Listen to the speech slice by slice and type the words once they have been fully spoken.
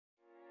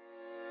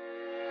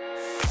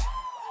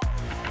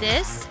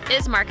This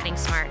is Marketing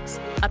Smarts,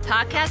 a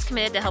podcast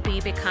committed to helping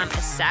you become a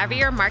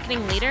savvier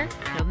marketing leader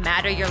no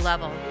matter your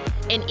level.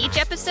 In each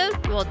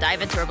episode, we will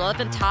dive into a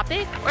relevant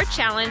topic or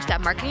challenge that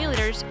marketing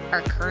leaders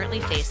are currently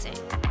facing.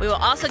 We will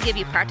also give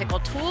you practical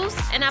tools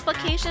and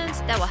applications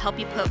that will help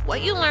you put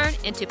what you learn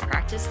into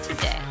practice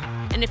today.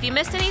 And if you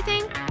missed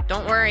anything,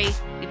 don't worry.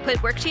 We put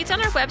worksheets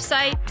on our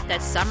website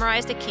that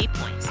summarize the key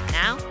points.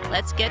 Now,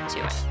 let's get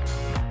to it.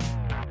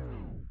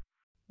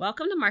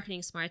 Welcome to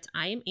Marketing Smarts.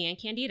 I am Ann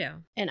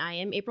Candido. And I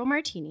am April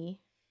Martini.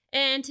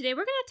 And today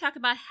we're going to talk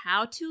about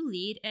how to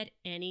lead at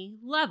any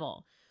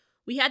level.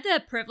 We had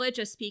the privilege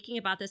of speaking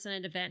about this at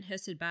an event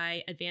hosted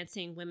by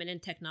Advancing Women in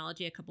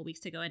Technology a couple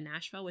weeks ago in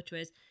Nashville, which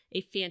was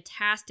a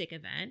fantastic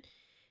event.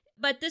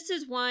 But this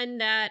is one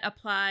that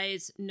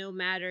applies no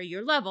matter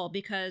your level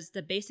because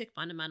the basic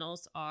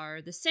fundamentals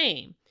are the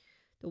same.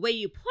 The way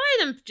you apply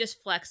them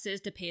just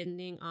flexes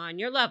depending on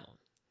your level.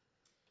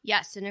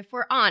 Yes, and if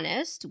we're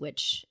honest,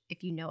 which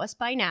if you know us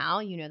by now,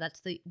 you know that's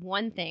the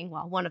one thing,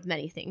 well, one of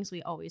many things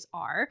we always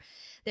are,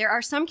 there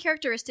are some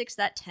characteristics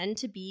that tend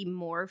to be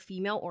more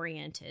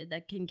female-oriented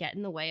that can get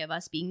in the way of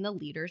us being the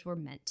leaders we're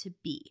meant to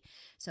be.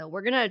 So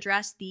we're going to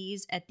address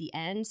these at the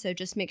end, so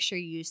just make sure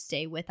you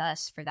stay with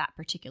us for that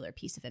particular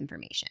piece of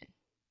information.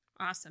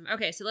 Awesome.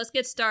 Okay, so let's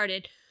get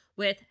started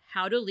with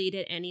how to lead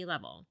at any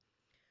level.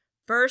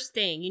 First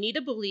thing, you need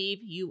to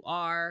believe you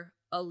are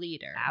a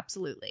leader.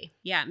 Absolutely.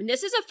 Yeah, and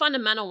this is a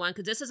fundamental one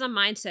because this is a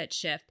mindset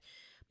shift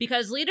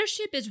because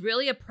leadership is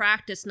really a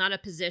practice, not a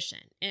position.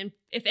 And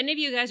if any of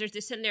you guys are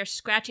just sitting there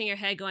scratching your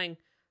head going,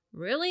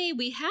 really?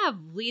 We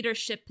have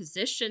leadership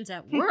positions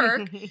at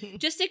work.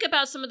 Just think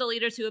about some of the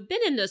leaders who have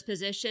been in those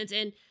positions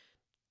and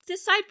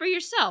decide for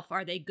yourself.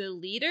 Are they good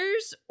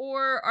leaders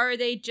or are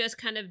they just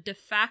kind of de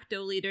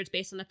facto leaders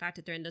based on the fact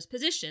that they're in those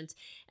positions?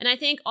 And I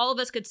think all of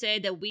us could say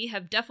that we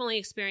have definitely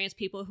experienced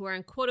people who are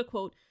in quote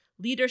unquote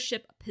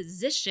leadership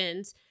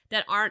positions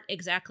that aren't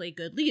exactly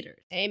good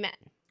leaders. Amen.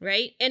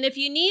 Right? And if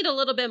you need a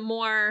little bit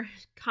more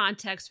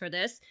context for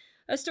this,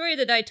 a story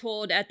that I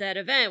told at that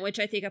event, which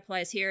I think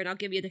applies here, and I'll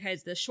give you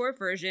the short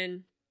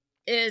version,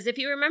 is if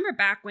you remember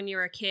back when you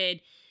were a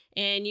kid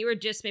and you were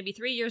just maybe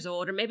 3 years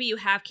old, or maybe you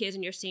have kids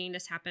and you're seeing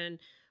this happen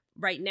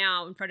right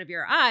now in front of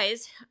your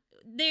eyes,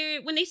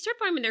 when they start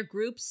forming their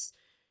groups,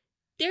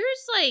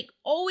 there's like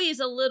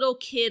always a little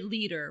kid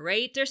leader,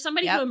 right? There's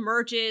somebody who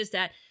emerges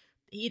that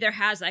either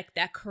has like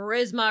that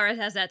charisma or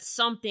has that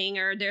something,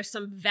 or there's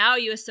some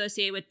value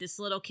associated with this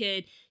little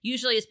kid.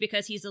 Usually it's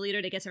because he's the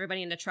leader that gets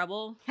everybody into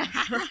trouble,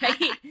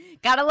 right?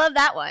 Gotta love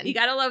that one. You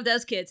gotta love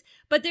those kids.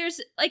 But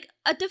there's like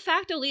a de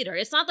facto leader.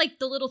 It's not like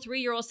the little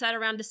 3-year-old sat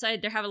around and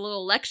decided they're having a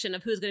little election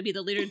of who's going to be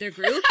the leader of their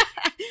group.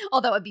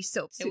 Oh, that would be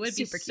so It would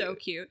be super so cute.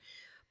 cute.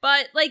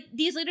 But like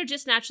these leaders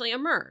just naturally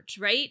emerge,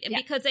 right? And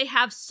because they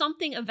have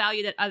something of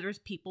value that other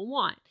people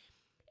want.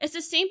 It's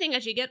the same thing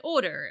as you get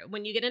older.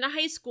 When you get into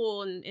high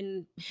school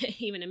and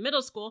even in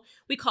middle school,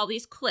 we call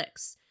these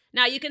cliques.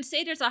 Now, you can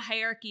say there's a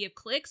hierarchy of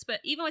cliques, but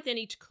even within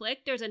each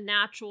clique, there's a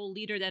natural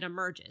leader that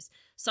emerges.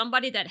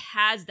 Somebody that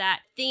has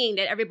that thing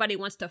that everybody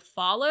wants to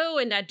follow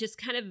and that just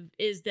kind of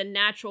is the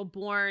natural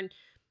born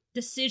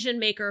decision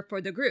maker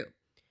for the group.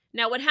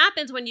 Now, what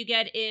happens when you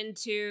get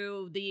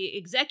into the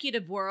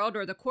executive world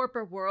or the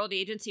corporate world, the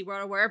agency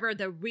world, or wherever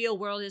the real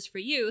world is for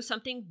you,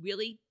 something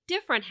really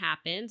different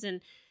happens.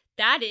 And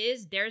that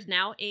is, there's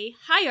now a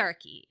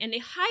hierarchy, and the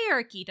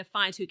hierarchy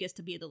defines who gets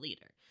to be the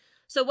leader.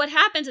 So what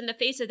happens in the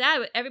face of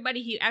that,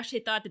 everybody who actually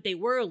thought that they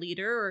were a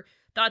leader or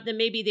thought that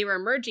maybe they were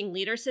emerging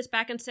leaders sits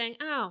back and saying,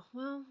 oh,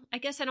 well, I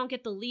guess I don't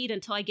get the lead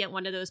until I get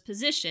one of those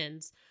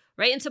positions,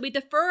 right? And so we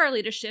defer our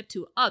leadership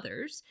to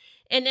others,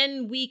 and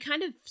then we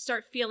kind of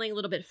start feeling a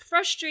little bit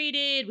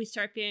frustrated. We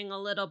start feeling a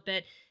little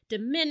bit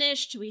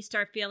diminished. We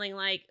start feeling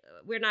like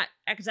we're not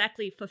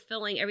exactly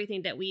fulfilling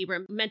everything that we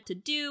were meant to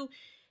do.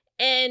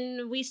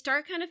 And we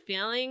start kind of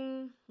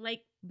feeling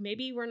like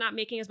maybe we're not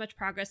making as much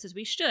progress as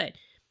we should.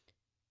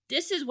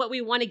 This is what we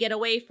want to get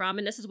away from.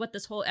 And this is what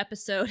this whole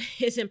episode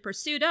is in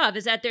pursuit of,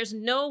 is that there's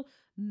no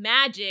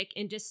magic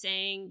in just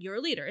saying you're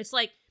a leader. It's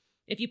like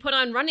if you put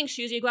on running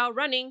shoes, you go out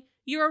running,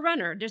 you're a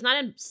runner. There's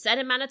not a set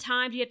amount of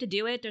time you have to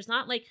do it. There's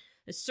not like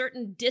a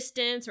certain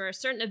distance or a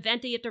certain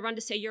event that you have to run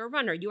to say you're a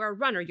runner. You are a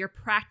runner. You're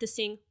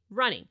practicing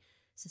running.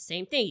 It's the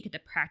same thing. You get to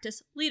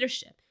practice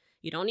leadership.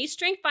 You don't need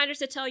strength finders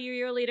to tell you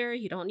you're a leader.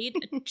 You don't need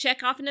to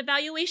check off an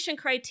evaluation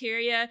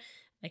criteria.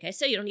 Like I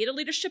said, you don't need a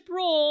leadership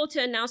role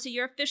to announce that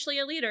you're officially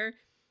a leader.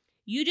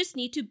 You just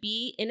need to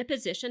be in a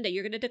position that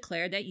you're going to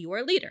declare that you are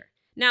a leader.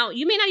 Now,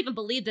 you may not even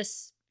believe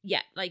this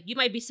yet. Like you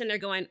might be sitting there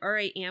going, all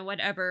right, Ann,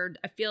 whatever.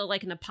 I feel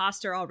like an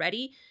imposter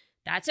already.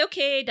 That's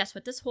okay. That's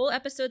what this whole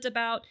episode's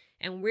about.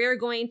 And we're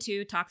going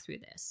to talk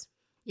through this.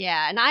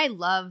 Yeah, and I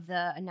love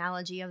the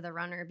analogy of the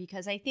runner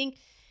because I think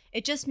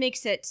it just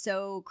makes it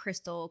so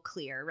crystal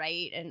clear,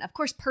 right? And of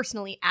course,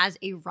 personally, as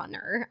a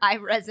runner, I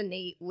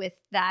resonate with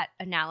that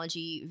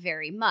analogy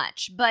very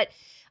much. But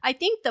I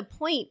think the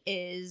point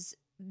is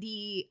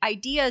the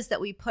ideas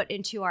that we put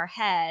into our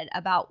head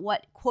about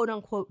what quote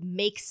unquote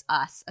makes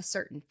us a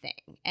certain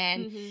thing.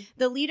 And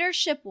the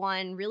leadership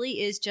one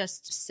really is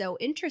just so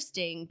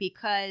interesting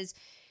because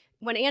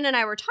when Anna and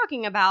I were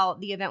talking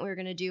about the event we were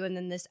going to do and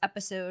then this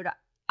episode,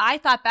 I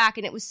thought back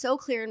and it was so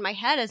clear in my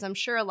head, as I'm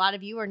sure a lot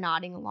of you are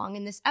nodding along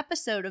in this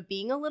episode, of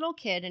being a little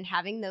kid and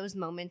having those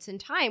moments in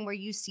time where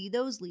you see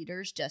those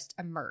leaders just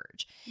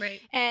emerge. Right.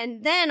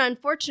 And then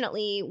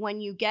unfortunately, when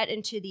you get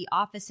into the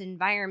office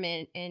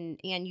environment, and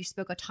you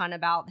spoke a ton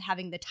about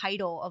having the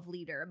title of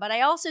leader, but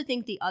I also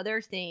think the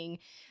other thing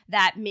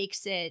that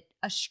makes it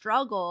a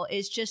struggle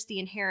is just the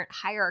inherent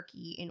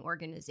hierarchy in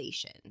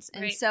organizations.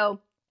 And Right.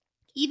 so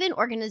even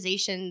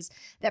organizations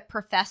that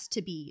profess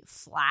to be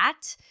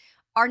flat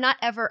are not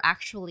ever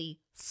actually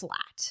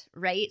flat,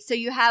 right? So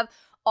you have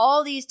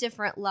all these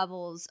different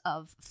levels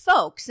of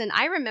folks. And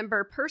I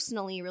remember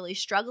personally really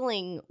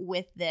struggling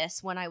with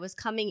this when I was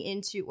coming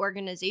into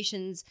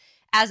organizations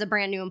as a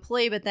brand new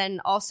employee, but then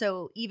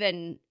also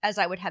even as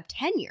I would have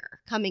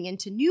tenure coming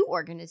into new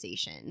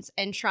organizations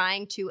and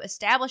trying to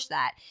establish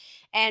that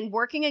and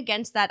working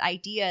against that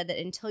idea that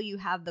until you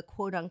have the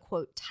quote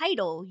unquote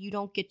title, you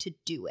don't get to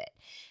do it.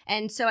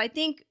 And so I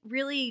think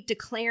really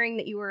declaring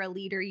that you are a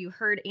leader, you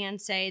heard Anne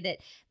say that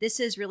this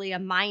is really a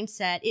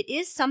mindset. It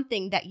is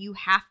something that you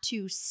have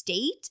to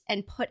state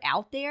and put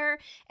out there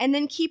and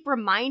then keep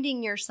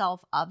reminding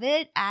yourself of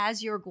it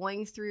as you're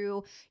going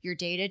through your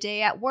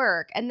day-to-day at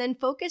work, and then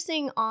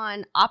focusing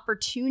on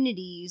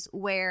opportunities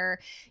where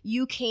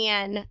you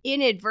can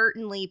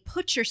inadvertently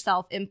put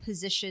yourself in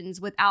positions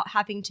without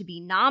having to be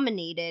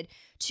nominated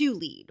to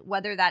lead,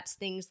 whether that's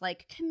things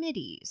like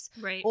committees,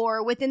 Right.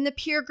 or within the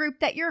peer group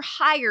that you're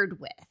hired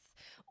with,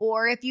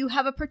 or if you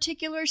have a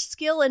particular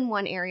skill in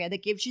one area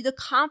that gives you the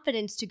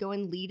confidence to go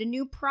and lead a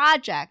new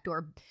project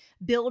or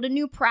build a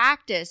new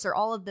practice or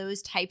all of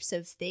those types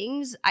of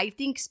things. I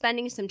think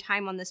spending some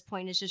time on this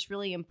point is just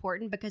really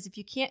important, because if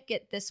you can't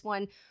get this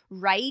one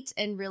right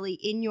and really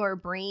in your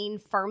brain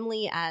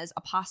firmly as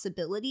a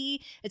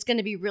possibility, it's going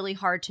to be really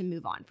hard to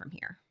move on from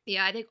here.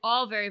 Yeah, I think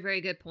all very,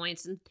 very good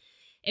points. And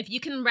if you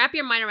can wrap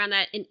your mind around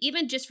that, and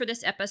even just for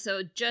this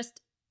episode,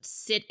 just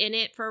sit in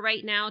it for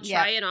right now,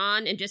 try it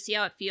on and just see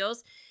how it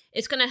feels.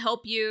 It's going to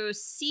help you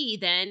see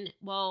then,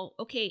 well,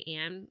 okay,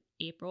 Anne,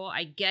 April,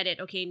 I get it.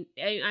 Okay,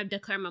 I've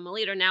declared I'm a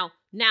leader. Now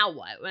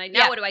what?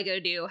 What do I go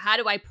do? How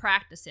do I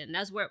practice it? And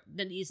that's where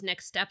these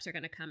next steps are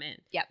going to come in.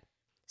 Yep.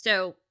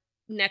 So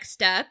next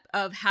step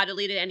of how to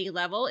lead at any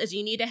level is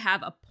you need to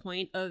have a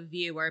point of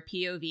view, or a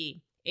POV.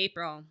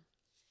 April.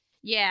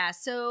 Yeah,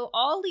 so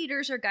all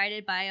leaders are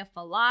guided by a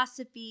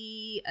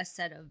philosophy, a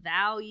set of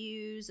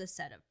values, a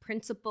set of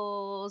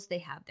principles. They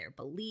have their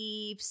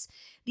beliefs.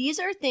 These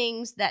are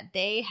things that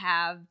they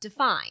have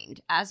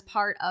defined as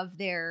part of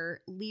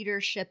their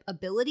leadership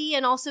ability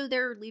and also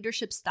their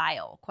leadership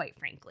style, quite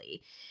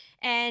frankly.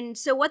 And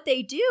so what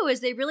they do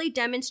is they really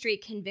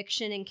demonstrate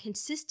conviction and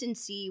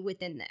consistency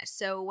within this.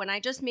 So when I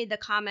just made the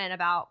comment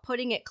about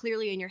putting it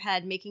clearly in your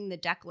head, making the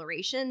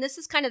declaration, this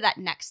is kind of that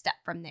next step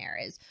from there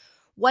is,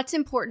 what's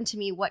important to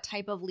me? What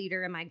type of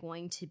leader am I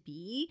going to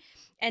be?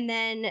 And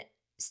then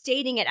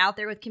stating it out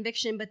there with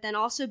conviction, but then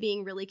also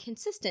being really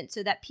consistent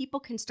so that people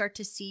can start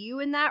to see you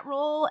in that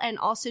role and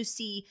also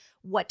see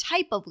what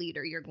type of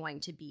leader you're going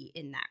to be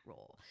in that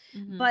role.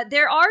 Mm-hmm. But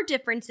there are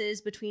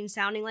differences between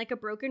sounding like a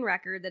broken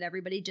record that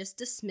everybody just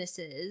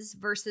dismisses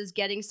versus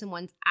getting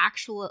someone's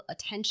actual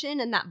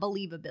attention and that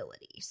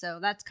believability. So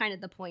that's kind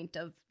of the point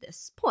of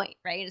this point,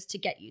 right? Is to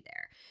get you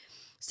there.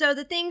 So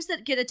the things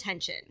that get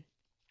attention: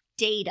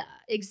 data,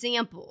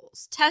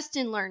 examples, test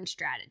and learn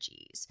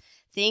strategies,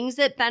 things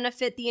that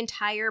benefit the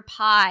entire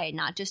pie,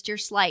 not just your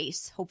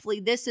slice.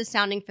 Hopefully this is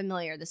sounding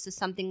familiar. This is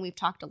something we've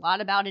talked a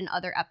lot about in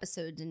other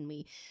episodes, and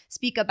we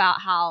speak about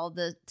how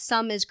the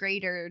sum is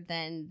greater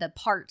than the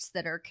parts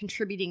that are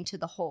contributing to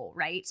the whole,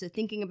 right? So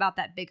thinking about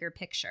that bigger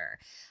picture,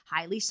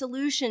 highly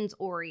solutions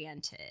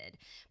oriented,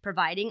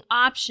 providing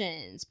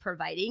options,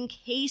 providing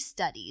case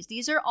studies.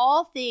 These are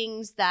all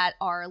things that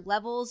are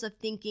levels of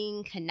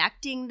thinking,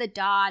 connecting the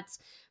dots,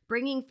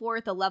 bringing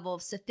forth a level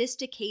of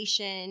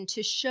sophistication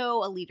to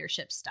show a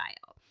leadership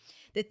style.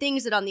 The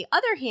things that, on the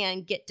other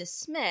hand, get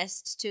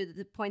dismissed, to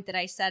the point that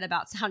I said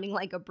about sounding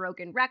like a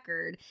broken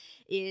record,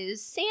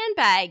 is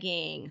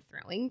sandbagging,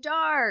 throwing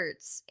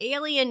darts,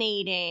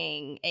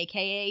 alienating,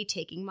 aka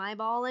taking my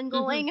ball and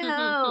going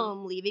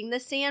home, leaving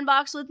the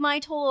sandbox with my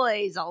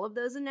toys, all of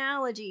those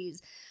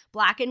analogies.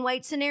 Black and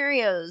white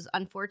scenarios.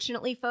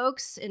 Unfortunately,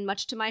 folks, and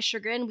much to my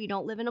chagrin, we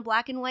don't live in a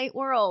black and white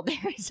world.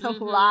 There's a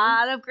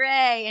lot of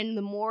gray, and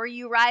the more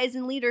you rise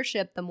in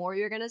leadership, the more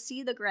you're going to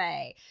see the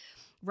gray.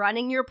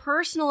 Running your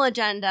personal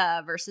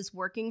agenda versus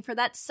working for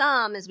that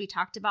sum, as we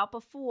talked about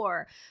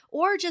before,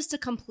 or just a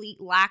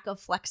complete lack of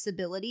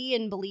flexibility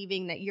and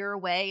believing that your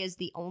way is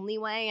the only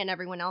way and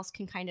everyone else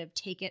can kind of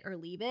take it or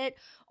leave it.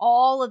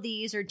 All of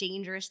these are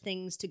dangerous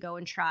things to go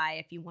and try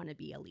if you want to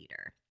be a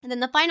leader. And then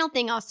the final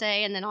thing I'll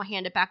say, and then I'll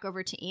hand it back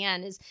over to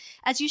Anne, is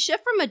as you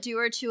shift from a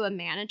doer to a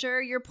manager,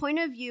 your point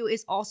of view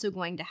is also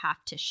going to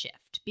have to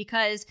shift,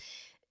 because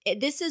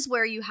this is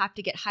where you have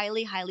to get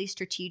highly, highly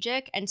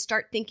strategic and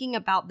start thinking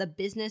about the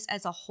business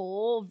as a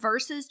whole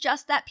versus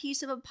just that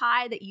piece of a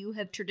pie that you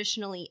have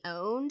traditionally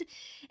owned.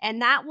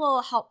 And that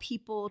will help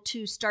people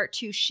to start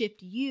to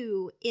shift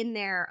you in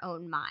their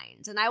own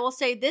minds. And I will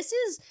say this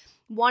is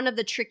one of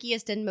the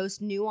trickiest and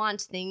most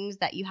nuanced things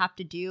that you have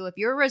to do. If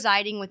you're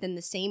residing within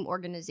the same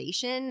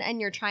organization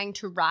and you're trying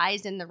to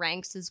rise in the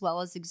ranks as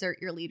well as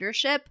exert your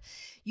leadership,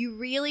 you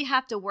really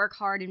have to work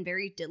hard and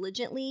very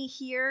diligently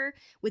here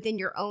within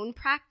your own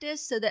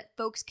practice so that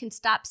folks can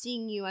stop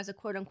seeing you as a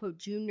quote unquote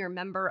junior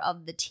member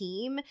of the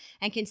team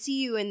and can see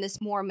you in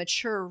this more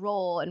mature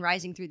role and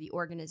rising through the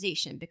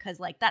organization. Because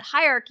like that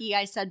hierarchy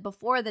I said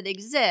before that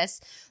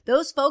exists,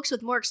 those folks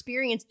with more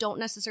experience don't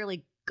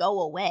necessarily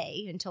go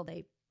away until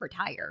they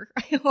retire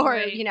or,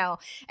 right. you know,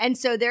 and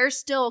so they're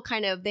still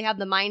kind of, they have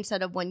the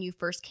mindset of when you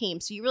first came.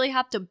 So you really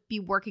have to be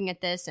working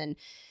at this and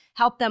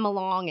help them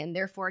along. And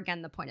therefore,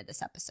 again, the point of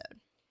this episode.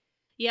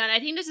 Yeah. And I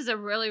think this is a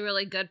really,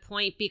 really good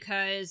point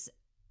because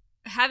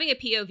having a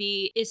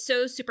POV is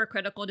so super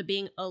critical to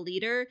being a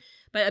leader.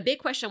 But a big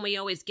question we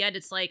always get,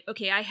 it's like,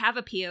 okay, I have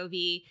a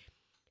POV.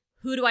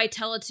 Who do I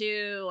tell it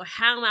to?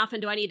 How often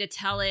do I need to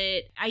tell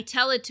it? I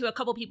tell it to a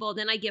couple people,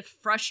 then I get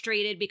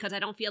frustrated because I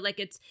don't feel like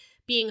it's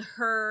being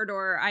heard,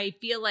 or I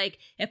feel like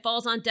it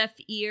falls on deaf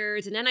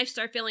ears, and then I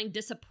start feeling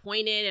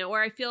disappointed,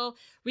 or I feel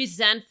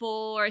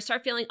resentful, or I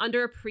start feeling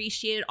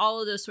underappreciated, all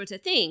of those sorts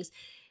of things.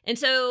 And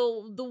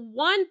so the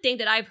one thing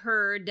that I've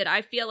heard that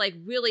I feel like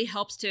really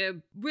helps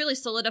to really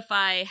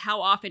solidify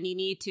how often you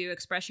need to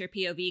express your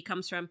POV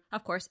comes from,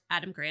 of course,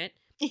 Adam Grant.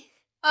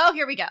 Oh,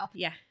 here we go.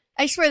 Yeah.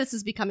 I swear this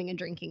is becoming a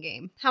drinking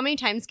game. How many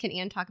times can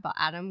Anne talk about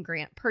Adam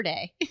Grant per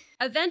day?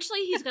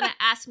 Eventually, he's going to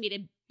ask me to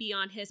be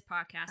on his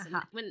podcast. And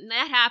when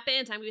that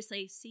happens, I'm going to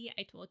say, see,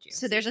 I told you.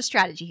 So there's a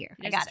strategy here.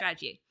 There's a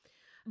strategy.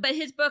 But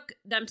his book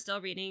that I'm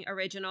still reading,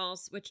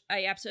 Originals, which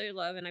I absolutely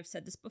love, and I've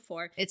said this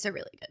before. It's a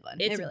really good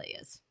one. It really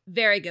is.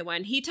 Very good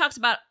one. He talks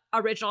about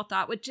original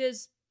thought, which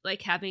is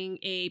like having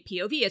a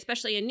POV,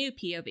 especially a new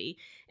POV.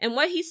 And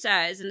what he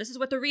says, and this is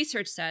what the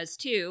research says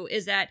too,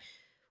 is that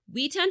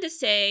we tend to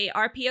say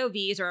our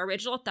POVs or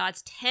original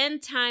thoughts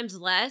 10 times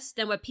less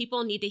than what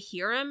people need to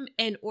hear them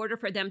in order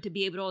for them to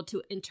be able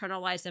to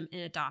internalize them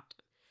and adopt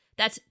them.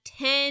 That's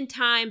 10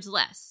 times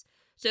less.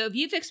 So if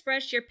you've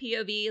expressed your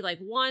POV like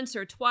once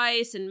or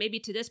twice, and maybe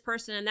to this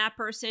person and that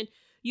person,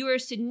 you are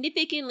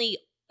significantly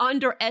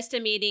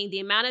underestimating the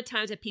amount of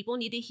times that people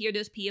need to hear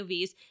those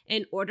POVs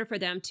in order for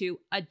them to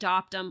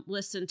adopt them,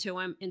 listen to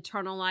them,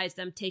 internalize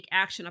them, take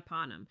action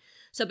upon them.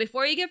 So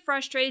before you get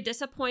frustrated,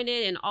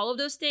 disappointed, and all of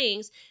those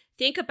things,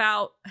 think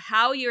about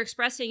how you're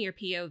expressing your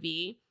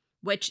POV,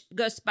 which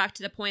goes back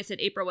to the points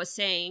that April was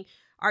saying.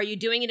 Are you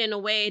doing it in a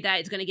way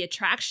that is going to get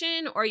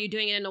traction, or are you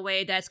doing it in a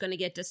way that's going to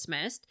get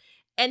dismissed?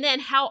 And then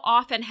how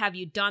often have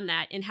you done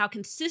that, and how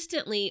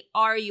consistently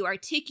are you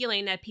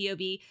articulating that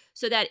POV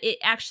so that it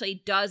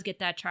actually does get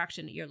that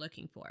traction that you're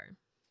looking for?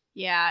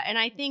 Yeah. And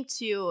I think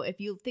too, if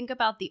you think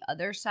about the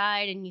other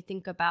side and you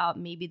think about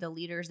maybe the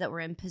leaders that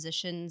were in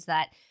positions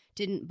that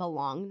didn't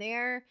belong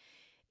there,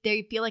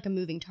 they feel like a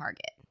moving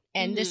target.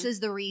 And this is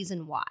the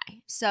reason why.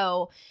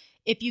 So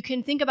if you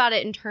can think about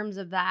it in terms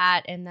of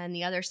that, and then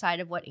the other side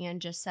of what Anne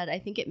just said, I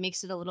think it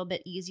makes it a little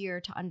bit easier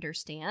to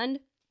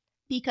understand.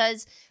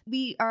 Because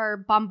we are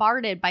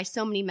bombarded by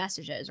so many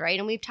messages, right?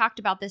 And we've talked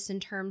about this in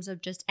terms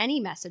of just any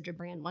message a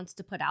brand wants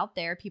to put out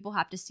there. People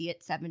have to see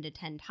it 7 to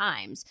 10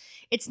 times.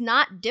 It's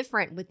not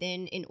different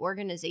within an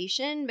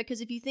organization,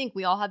 because if you think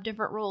we all have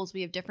different roles,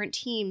 we have different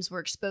teams, we're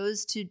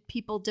exposed to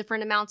people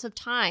different amounts of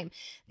time.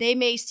 They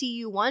may see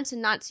you once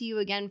and not see you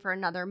again for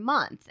another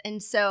month.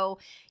 And so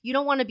you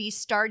don't want to be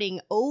starting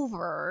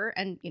over,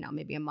 and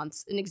maybe a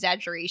month's an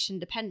exaggeration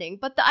depending.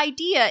 But the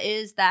idea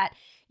is that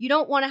you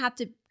don't want to have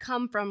to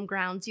come from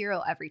ground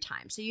zero every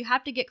time. So you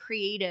have to get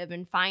creative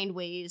and find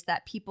ways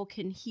that people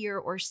can hear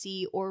or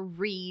see or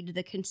read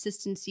the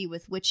consistency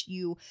with which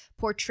you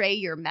portray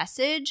your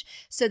message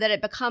so that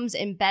it becomes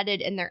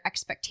embedded in their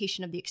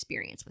expectation of the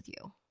experience with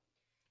you.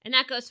 And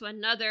that goes to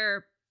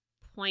another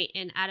point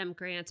in Adam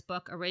Grant's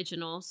book,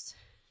 Originals.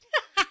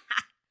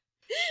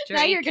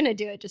 Now you're going to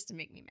do it just to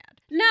make me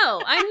mad.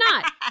 No, I'm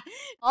not.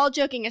 All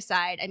joking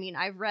aside, I mean,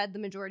 I've read the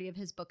majority of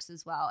his books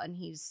as well, and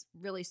he's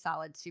really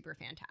solid, super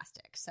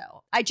fantastic.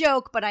 So I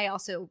joke, but I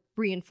also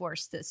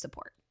reinforce the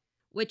support.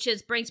 Which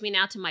brings me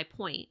now to my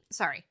point.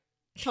 Sorry,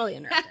 totally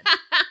interrupted.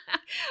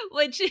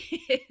 Which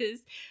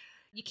is,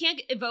 you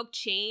can't evoke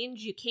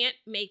change. You can't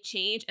make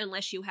change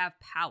unless you have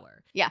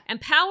power. Yeah. And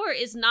power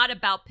is not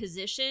about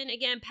position.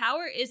 Again,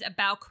 power is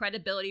about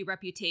credibility,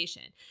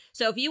 reputation.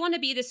 So if you want to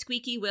be the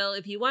squeaky wheel,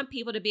 if you want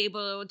people to be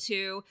able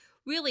to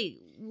really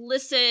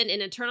listen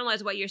and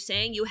internalize what you're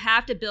saying, you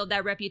have to build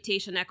that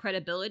reputation, that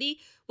credibility,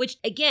 which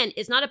again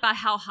is not about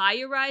how high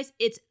you rise.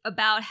 It's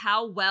about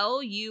how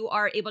well you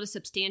are able to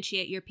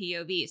substantiate your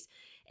POVs.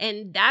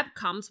 And that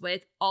comes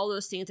with all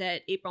those things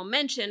that April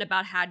mentioned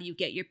about how do you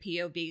get your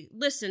POV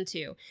listened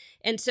to.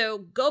 And so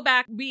go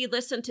back,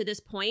 re-listen to this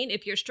point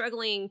if you're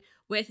struggling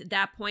with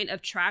that point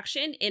of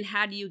traction, and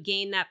how do you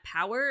gain that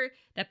power?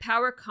 That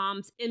power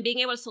comes in being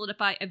able to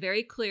solidify a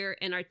very clear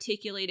and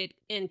articulated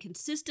and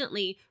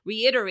consistently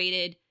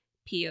reiterated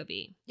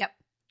POV. Yep.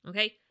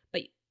 Okay.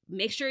 But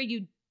make sure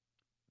you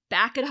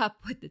back it up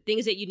with the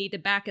things that you need to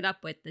back it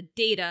up with, the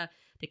data,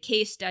 the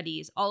case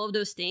studies, all of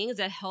those things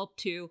that help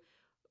to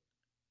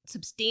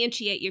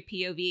substantiate your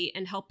POV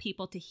and help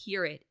people to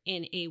hear it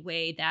in a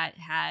way that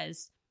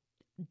has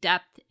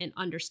depth and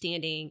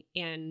understanding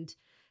and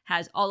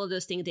has all of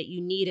those things that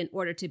you need in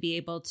order to be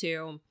able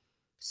to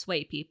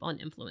sway people and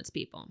influence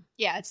people.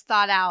 Yeah, it's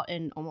thought out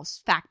and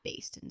almost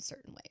fact-based in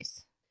certain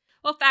ways.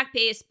 Well,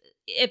 fact-based,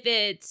 if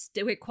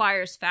it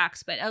requires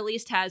facts, but at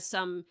least has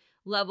some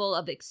level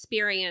of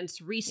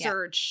experience,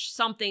 research,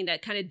 something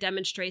that kind of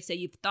demonstrates that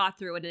you've thought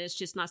through it and it's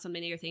just not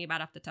something that you're thinking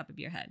about off the top of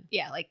your head.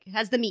 Yeah, like it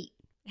has the meat.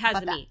 It has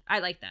the meat. I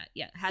like that.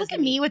 Yeah, it has Look at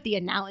me with the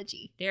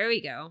analogy. There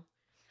we go.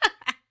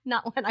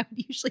 Not one I would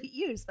usually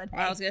use, but hey.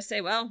 Well, I was going to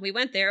say, well, we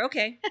went there.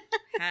 Okay.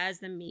 Has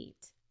the meat.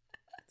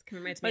 It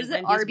reminds me of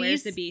Wendy's, Arby's?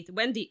 Where's the beef?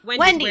 Wendy's,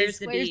 Where's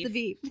the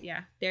beef?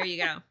 Yeah, there you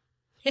go.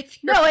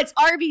 No, it's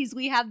Arby's,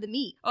 we have the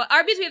meat. Oh,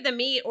 Arby's, we have the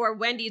meat, or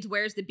Wendy's,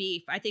 where's the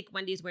beef? I think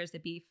Wendy's, where's the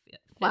beef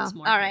fits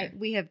more. All right,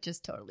 we have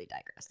just totally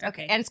digressed.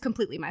 Okay, and it's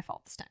completely my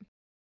fault this time.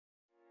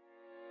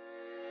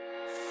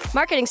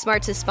 Marketing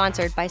Smarts is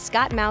sponsored by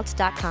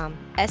ScottMounts.com,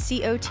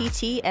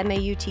 SCOTTMAUTZ.com.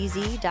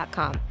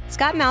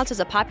 Scott Mounts is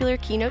a popular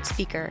keynote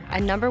speaker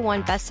and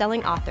 #1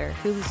 best-selling author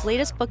whose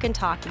latest book and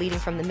talk, Leading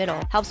from the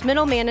Middle, helps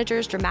middle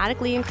managers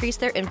dramatically increase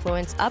their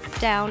influence up,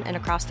 down, and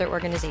across their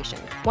organization.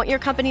 Want your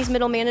company's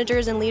middle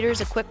managers and leaders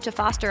equipped to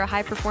foster a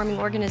high-performing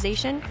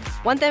organization?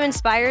 Want them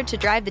inspired to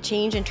drive the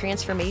change and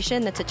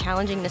transformation that's a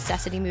challenging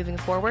necessity moving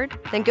forward?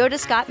 Then go to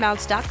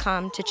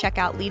ScottMounts.com to check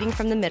out Leading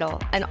from the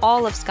Middle and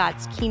all of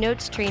Scott's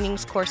keynotes,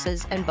 trainings,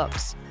 courses, and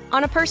books.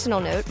 On a personal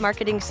note,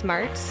 Marketing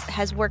Smarts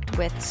has worked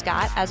with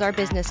Scott as our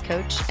business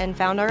coach and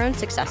found our own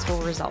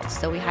successful results,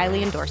 so we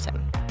highly endorse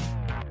him.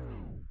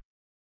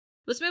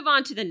 Let's move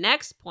on to the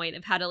next point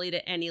of how to lead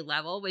at any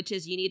level, which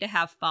is you need to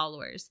have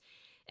followers.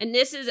 And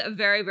this is a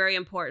very, very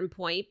important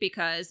point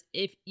because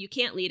if you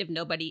can't lead if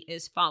nobody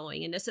is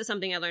following. And this is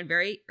something I learned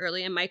very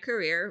early in my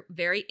career.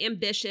 Very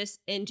ambitious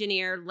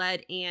engineer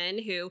led Anne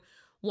who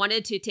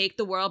wanted to take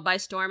the world by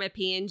storm at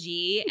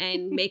P&G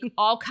and make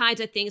all kinds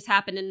of things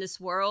happen in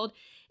this world.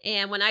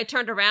 And when I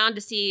turned around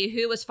to see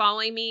who was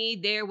following me,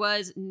 there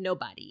was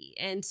nobody.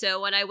 And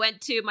so when I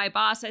went to my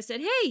boss, I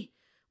said, hey,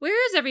 where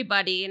is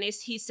everybody? And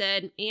he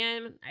said,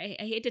 Anne, I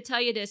hate to tell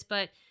you this,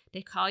 but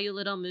they call you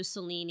little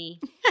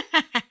Mussolini.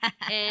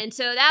 And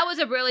so that was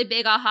a really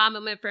big aha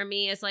moment for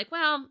me. It's like,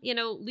 well, you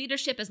know,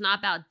 leadership is not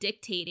about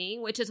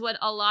dictating, which is what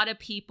a lot of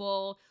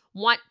people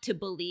want to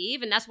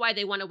believe. And that's why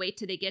they want to wait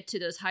till they get to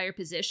those higher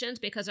positions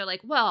because they're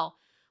like, well,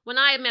 when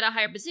I am at a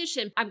higher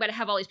position, I'm going to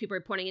have all these people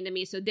reporting into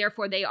me. So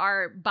therefore they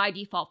are by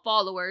default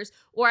followers,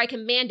 or I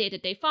can mandate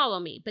that they follow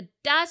me. But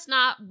that's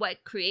not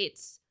what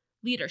creates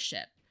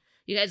leadership.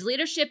 You guys,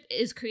 leadership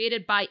is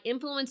created by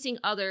influencing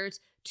others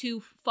to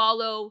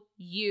follow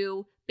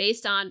you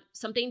based on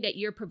something that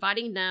you're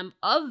providing them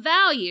of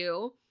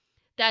value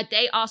that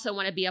they also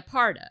want to be a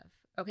part of.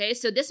 Okay,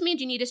 so this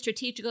means you need to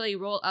strategically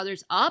roll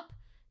others up,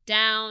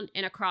 down,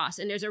 and across.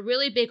 And there's a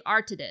really big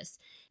art to this.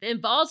 It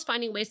involves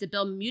finding ways to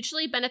build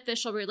mutually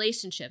beneficial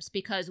relationships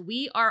because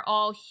we are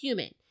all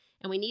human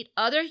and we need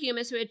other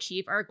humans to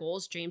achieve our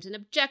goals, dreams, and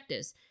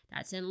objectives.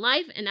 That's in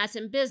life and that's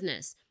in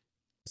business.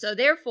 So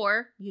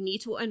therefore, you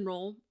need to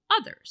enroll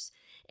others.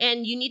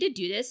 And you need to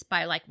do this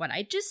by, like what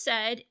I just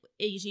said,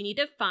 is you need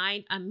to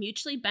find a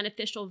mutually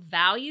beneficial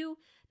value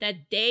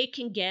that they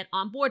can get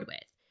on board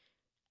with.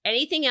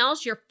 Anything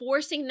else, you're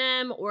forcing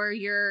them or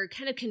you're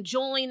kind of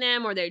cajoling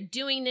them or they're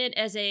doing it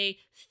as a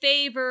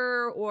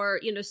favor or,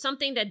 you know,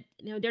 something that,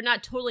 you know, they're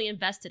not totally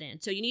invested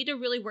in. So you need to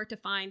really work to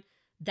find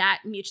that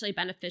mutually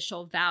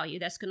beneficial value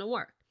that's going to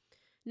work.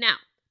 Now,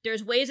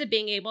 there's ways of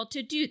being able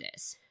to do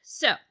this.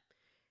 So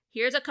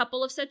here's a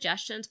couple of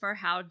suggestions for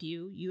how do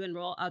you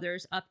enroll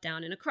others up,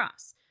 down, and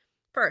across.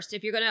 First,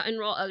 if you're going to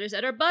enroll others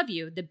that are above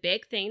you, the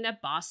big thing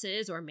that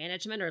bosses or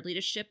management or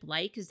leadership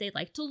like is they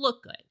like to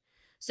look good.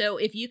 So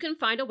if you can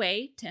find a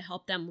way to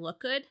help them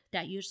look good,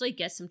 that usually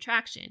gets some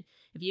traction.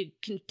 If you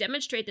can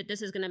demonstrate that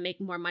this is going to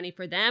make more money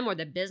for them or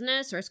the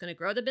business or it's going to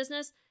grow the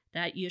business,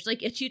 that usually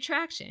gets you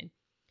traction.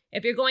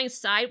 If you're going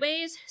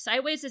sideways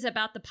is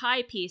about the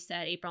pie piece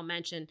that April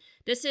mentioned.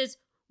 This is,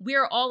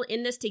 we're all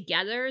in this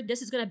together.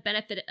 This is going to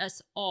benefit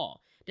us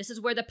all. This is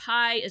where the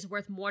pie is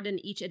worth more than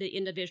each of the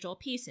individual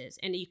pieces.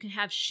 And you can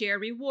have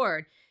shared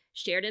reward,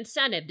 shared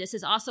incentive. This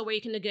is also where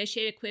you can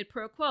negotiate a quid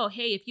pro quo.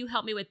 Hey, if you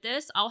help me with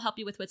this, I'll help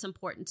you with what's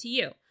important to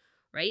you,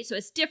 right? So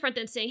it's different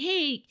than saying,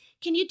 hey,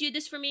 can you do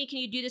this for me? Can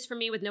you do this for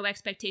me with no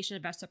expectation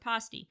of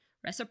reciprocity?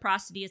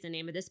 Reciprocity is the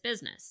name of this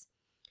business.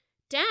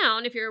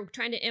 Down, if you're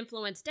trying to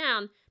influence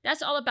down,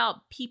 that's all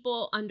about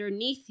people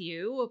underneath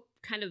you,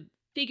 kind of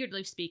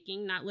figuratively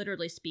speaking, not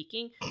literally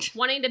speaking,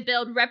 wanting to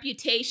build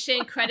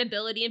reputation,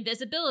 credibility, and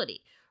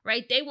visibility,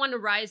 right? They want to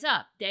rise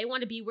up. They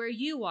want to be where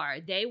you are.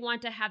 They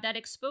want to have that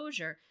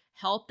exposure.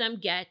 Help them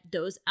get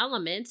those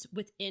elements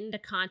within the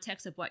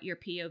context of what your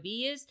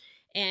POV is,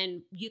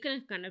 and you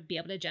can kind of be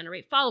able to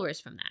generate followers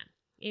from that.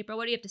 April,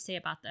 what do you have to say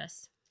about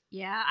this?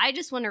 Yeah, I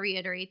just want to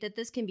reiterate that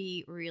this can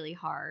be really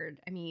hard.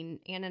 I mean,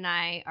 Anne and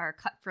I are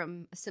cut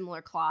from a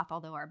similar cloth,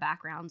 although our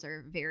backgrounds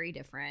are very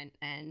different.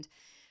 And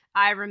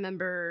I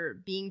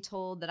remember being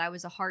told that I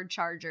was a hard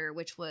charger,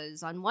 which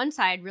was on one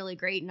side really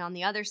great. And on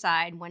the other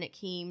side, when it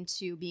came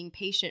to being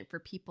patient for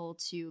people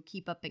to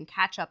keep up and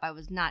catch up, I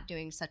was not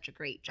doing such a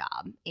great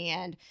job.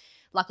 And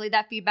luckily,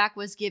 that feedback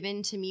was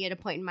given to me at a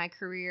point in my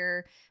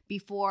career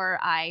before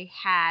I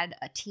had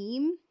a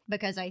team,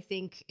 because I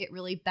think it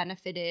really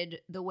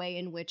benefited the way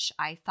in which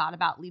I thought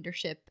about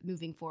leadership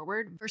moving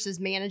forward versus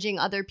managing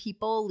other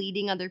people.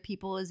 Leading other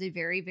people is a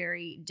very,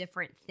 very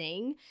different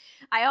thing.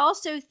 I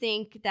also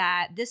think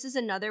that this is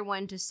another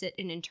one to sit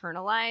and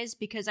internalize,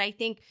 because I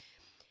think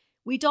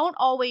we don't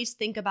always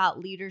think about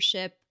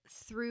leadership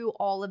through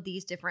all of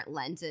these different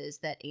lenses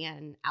that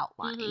Anne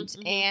outlined.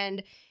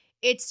 And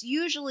it's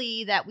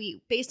usually that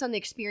we, based on the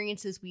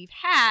experiences we've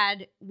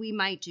had, we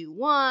might do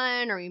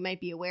one or we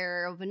might be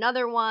aware of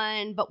another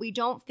one, but we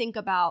don't think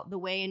about the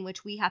way in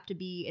which we have to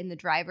be in the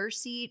driver's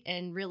seat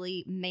and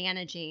really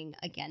managing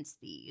against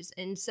these.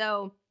 And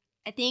so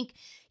I think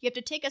you have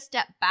to take a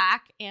step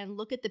back and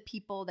look at the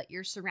people that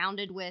you're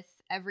surrounded with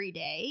every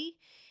day,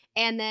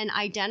 and then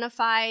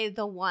identify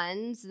the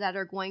ones that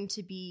are going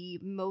to be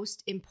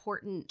most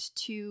important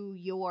to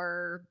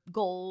your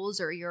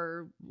goals or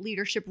your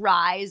leadership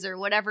rise or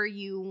whatever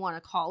you want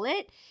to call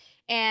it.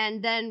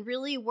 And then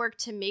really work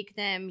to make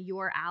them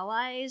your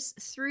allies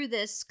through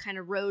this kind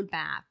of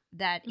roadmap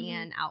that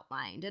Anne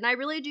outlined. And I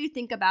really do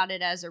think about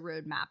it as a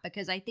roadmap,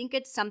 because I think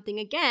it's something,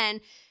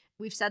 again,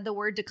 we've said the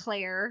word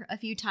declare a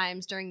few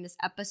times during this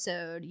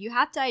episode. You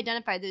have to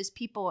identify those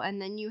people, and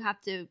then you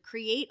have to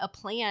create a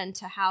plan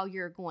to how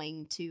you're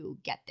going to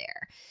get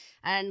there.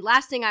 And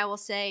last thing I will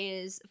say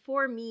is,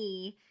 for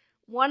me,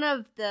 one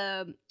of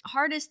the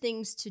hardest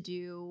things to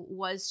do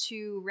was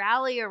to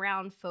rally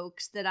around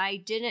folks that I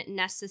didn't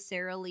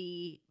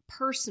necessarily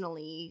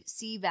personally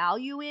see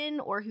value in,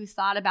 or who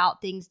thought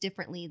about things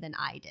differently than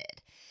I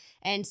did.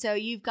 And so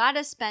you've got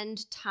to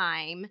spend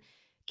time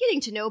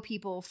getting to know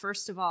people,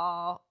 first of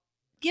all,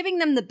 giving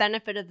them the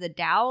benefit of the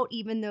doubt,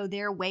 even though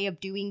their way of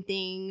doing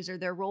things or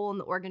their role in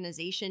the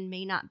organization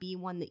may not be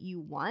one that you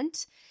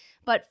want.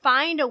 But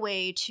find a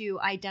way to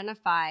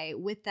identify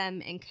with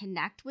them and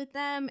connect with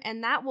them,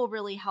 and that will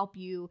really help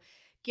you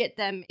get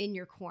them in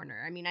your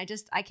corner. I mean,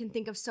 I can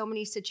think of so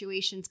many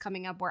situations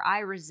coming up where I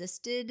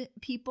resisted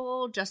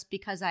people just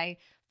because I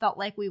felt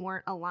like we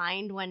weren't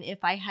aligned, when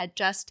if I had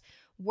just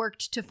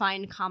worked to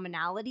find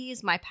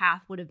commonalities, my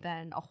path would have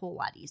been a whole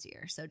lot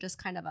easier. So just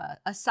kind of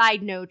a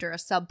side note or a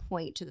sub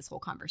point to this whole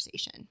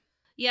conversation.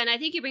 Yeah, and I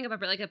think you bring up a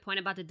really good point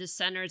about the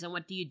dissenters and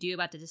what do you do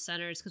about the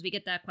dissenters, because we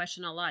get that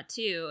question a lot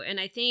too. And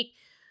I think,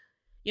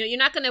 you're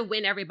not going to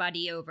win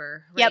everybody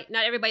over, right? Yep.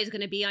 Not everybody's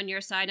going to be on your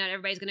side. Not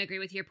everybody's going to agree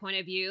with your point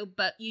of view,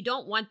 but you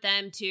don't want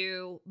them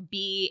to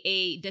be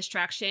a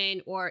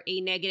distraction or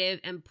a negative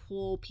and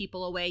pull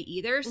people away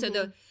either.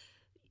 So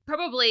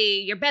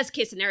probably your best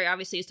case scenario,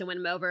 obviously, is to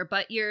win them over,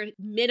 but your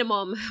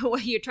minimum,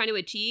 what you're trying to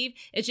achieve,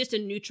 is just to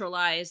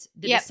neutralize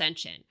the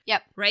dissension.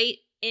 Yep. Right?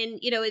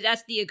 And,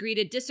 that's the agree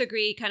to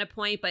disagree kind of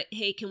point, but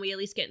hey, can we at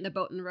least get in the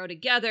boat and row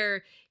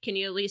together? Can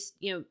you at least,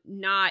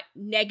 not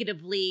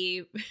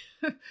negatively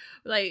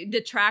like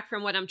detract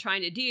from what I'm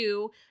trying to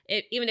do,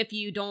 even if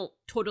you don't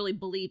totally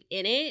believe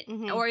in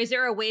it? Or is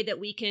there a way that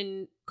we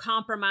can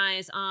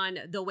compromise on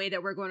the way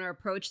that we're going to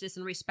approach this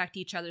and respect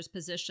each other's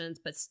positions,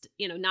 but,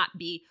 not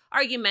be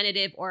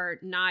argumentative or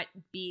not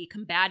be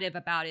combative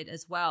about it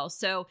as well?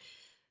 So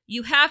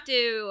you have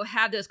to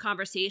have those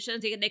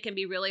conversations. They can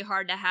be really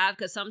hard to have,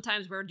 because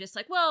sometimes we're just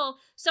like, well,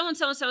 so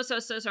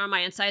are on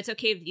my inside. It's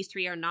okay if these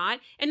three are not.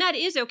 And that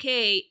is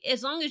okay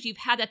as long as you've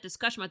had that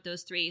discussion with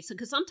those three. So,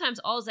 because sometimes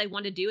all they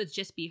want to do is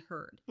just be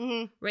heard,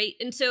 right?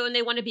 And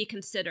they want to be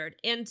considered.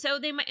 And so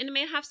they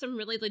may have some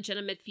really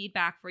legitimate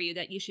feedback for you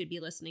that you should be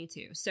listening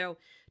to. So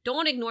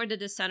don't ignore the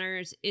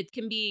dissenters. It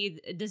can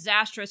be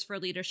disastrous for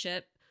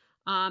leadership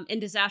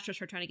and disastrous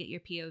for trying to get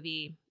your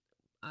POV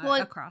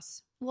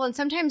across. Well, and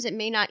sometimes it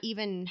may not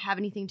even have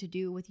anything to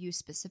do with you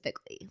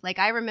specifically. Like,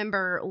 I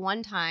remember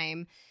one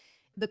time,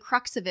 the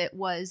crux of it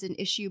was an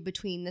issue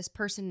between this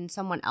person and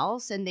someone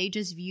else, and they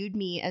just viewed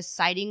me as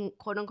siding,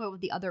 quote unquote,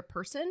 with the other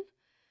person.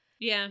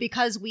 Yeah.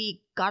 Because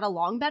we got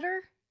along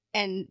better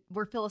and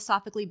were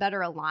philosophically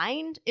better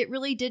aligned. It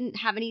really didn't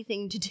have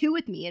anything to do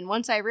with me. And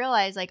once I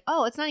realized, like,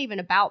 oh, it's not even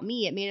about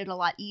me, it made it a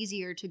lot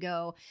easier to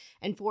go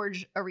and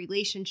forge a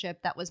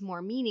relationship that was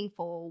more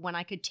meaningful when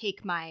I could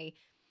take my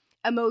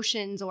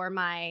emotions or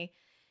my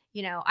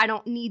I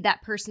don't need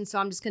that person, so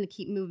I'm just going to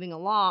keep moving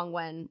along,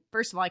 when,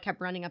 first of all, I kept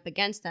running up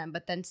against them.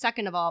 But then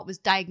second of all, it was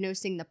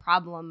diagnosing the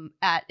problem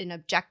at an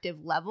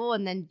objective level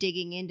and then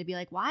digging in to be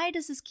like, why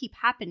does this keep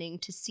happening,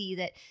 to see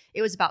that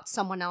it was about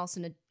someone else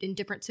in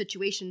different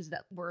situations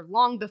that were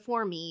long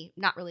before me,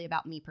 not really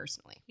about me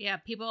personally. Yeah,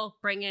 people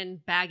bring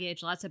in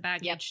baggage, lots of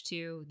baggage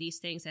to these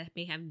things that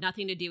may have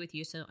nothing to do with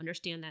you. So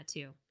understand that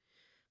too.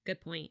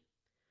 Good point.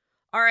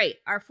 All right.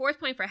 Our fourth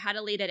point for how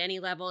to lead at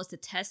any level is to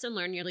test and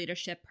learn your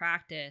leadership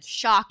practice.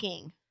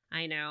 Shocking.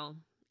 I know.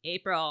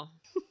 April.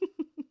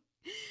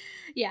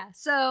 Yeah.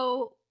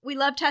 So we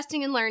love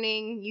testing and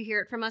learning. You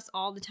hear it from us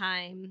all the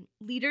time.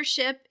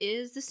 Leadership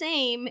is the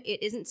same.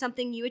 It isn't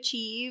something you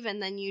achieve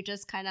and then you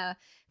just kind of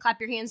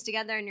clap your hands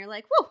together and you're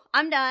like, whoa,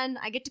 I'm done.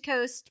 I get to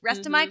coast.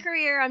 Rest of my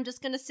career, I'm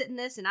just going to sit in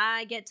this and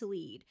I get to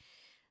lead.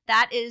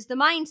 That is the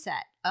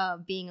mindset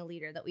of being a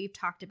leader that we've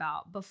talked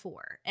about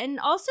before. And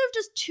also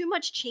just too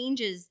much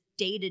changes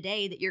day to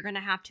day that you're going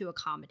to have to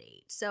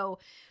accommodate. So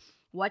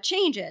what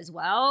changes?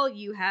 Well,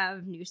 you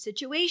have new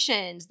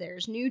situations.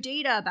 There's new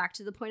data, back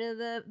to the point of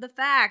the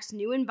facts,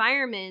 new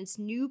environments,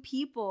 new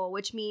people,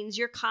 which means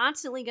you're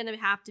constantly going to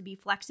have to be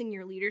flexing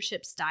your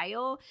leadership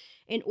style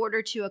in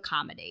order to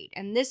accommodate.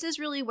 And this is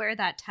really where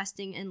that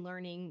testing and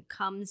learning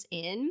comes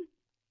in,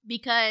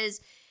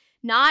 because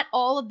not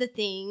all of the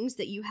things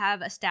that you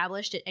have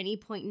established at any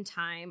point in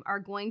time are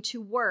going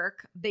to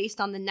work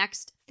based on the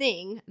next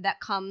thing that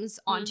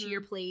comes onto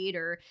your plate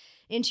or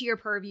into your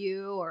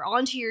purview or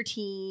onto your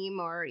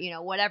team or,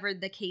 whatever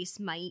the case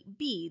might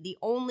be. The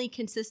only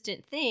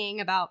consistent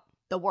thing about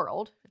the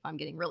world, if I'm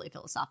getting really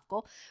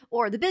philosophical,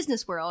 or the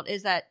business world,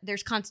 is that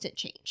there's constant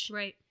change.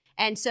 Right.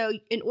 And so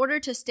in order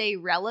to stay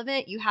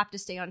relevant, you have to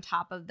stay on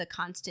top of the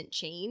constant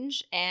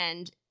change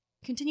and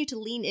continue to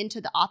lean into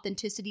the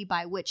authenticity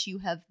by which you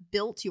have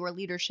built your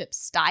leadership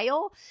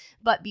style,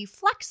 but be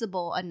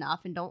flexible enough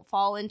and don't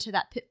fall into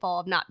that pitfall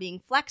of not being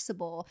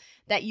flexible,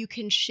 that you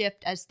can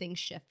shift as things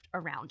shift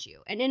around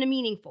you and in a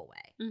meaningful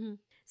way. Mm-hmm.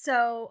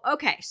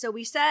 So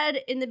we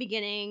said in the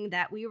beginning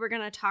that we were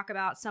going to talk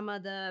about some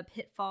of the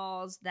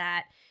pitfalls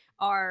that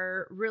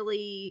are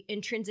really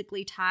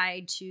intrinsically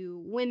tied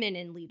to women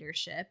in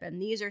leadership.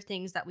 And these are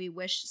things that we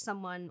wish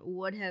someone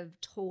would have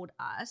told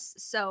us.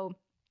 So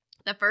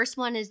the first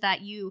one is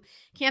that you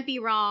can't be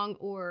wrong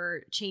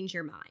or change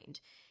your mind.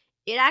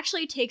 It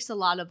actually takes a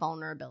lot of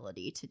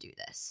vulnerability to do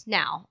this.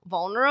 Now,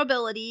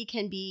 vulnerability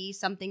can be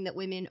something that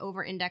women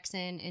over-index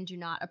in and do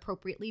not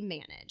appropriately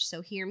manage.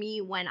 So hear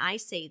me when I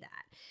say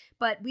that.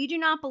 But we do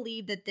not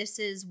believe that this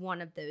is one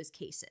of those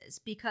cases,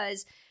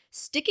 because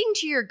sticking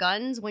to your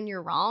guns when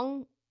you're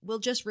wrong will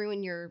just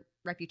ruin your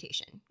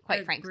reputation,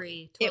 quite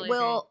frankly. Totally it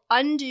will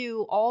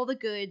undo all the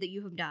good that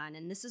you have done.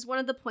 And this is one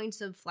of the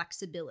points of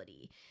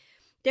flexibility.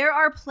 There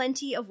are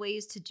plenty of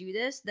ways to do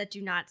this that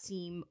do not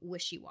seem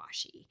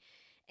wishy-washy.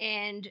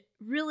 And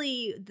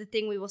really, the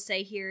thing we will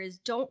say here is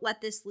don't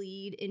let this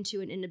lead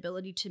into an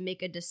inability to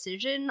make a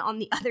decision on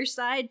the other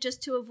side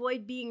just to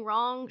avoid being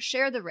wrong.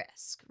 Share the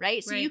risk,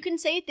 right? So you can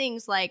say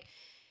things like,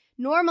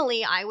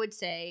 normally, I would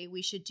say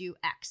we should do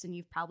X, and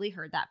you've probably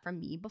heard that from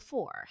me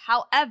before.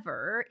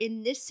 However,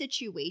 in this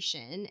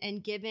situation,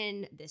 and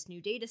given this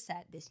new data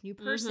set, this new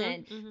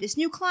person, this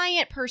new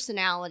client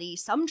personality,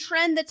 some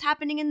trend that's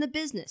happening in the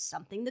business,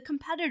 something the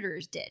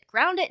competitors did,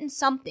 ground it in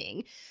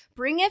something,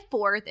 bring it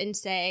forth and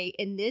say,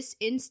 in this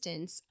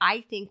instance,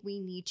 I think we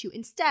need to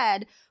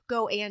instead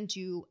go and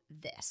do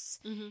this.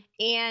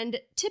 And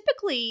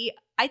typically,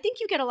 I think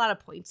you get a lot of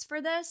points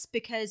for this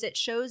because it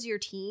shows your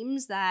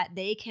teams that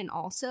they can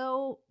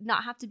also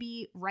not have to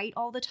be right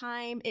all the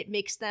time. It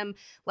makes them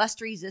less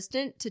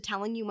resistant to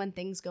telling you when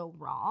things go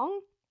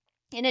wrong.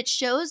 And it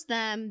shows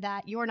them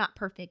that you're not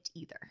perfect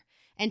either.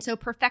 And so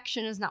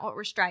perfection is not what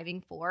we're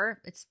striving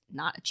for. It's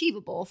not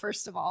achievable,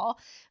 first of all.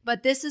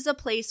 But this is a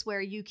place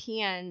where you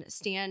can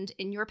stand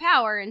in your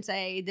power and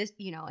say, this,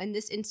 in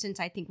this instance,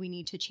 I think we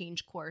need to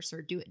change course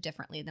or do it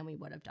differently than we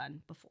would have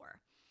done before.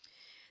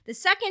 The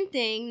second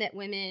thing that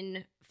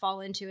women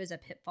fall into as a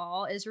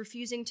pitfall is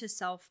refusing to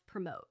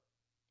self-promote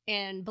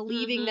and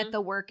believing that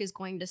the work is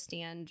going to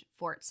stand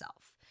for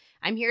itself.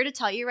 I'm here to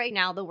tell you right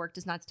now, the work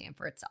does not stand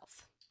for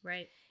itself.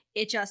 Right.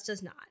 It just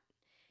does not.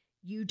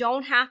 You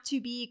don't have to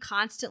be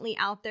constantly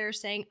out there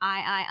saying,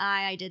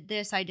 I did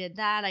this, I did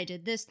that, I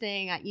did this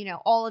thing,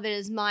 all of it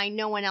is mine,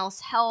 no one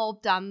else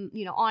helped, I'm,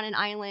 on an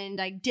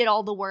island, I did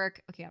all the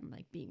work. Okay, I'm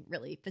being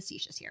really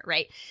facetious here,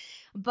 right?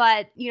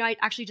 But, I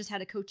actually just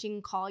had a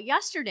coaching call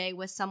yesterday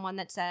with someone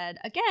that said,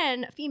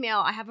 again, female,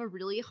 I have a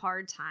really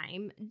hard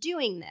time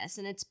doing this.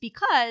 And it's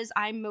because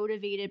I'm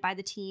motivated by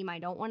the team. I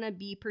don't want to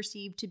be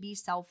perceived to be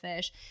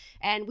selfish.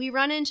 And we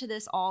run into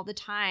this all the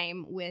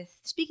time with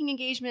speaking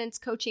engagements,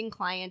 coaching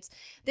clients.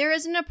 There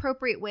is an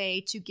appropriate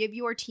way to give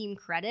your team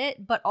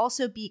credit, but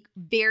also be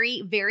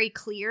very, very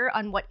clear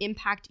on what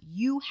impact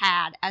you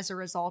had as a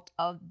result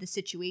of the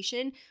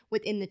situation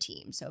within the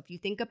team. So if you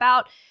think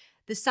about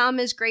The sum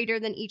is greater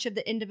than each of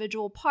the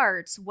individual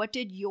parts. What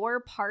did your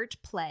part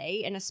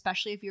play? And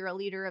especially if you're a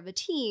leader of a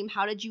team,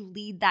 how did you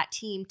lead that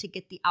team to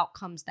get the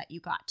outcomes that you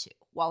got to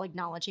while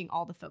acknowledging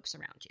all the folks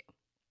around you?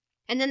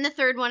 And then the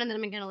third one, and then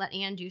I'm going to let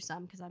Anne do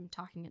some because I'm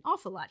talking an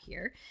awful lot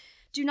here.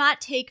 Do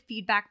not take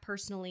feedback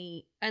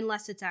personally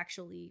unless it's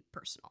actually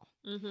personal.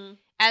 Mm-hmm.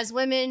 As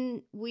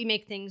women, we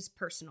make things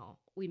personal.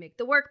 We make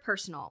the work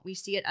personal. We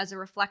see it as a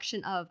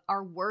reflection of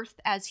our worth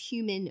as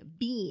human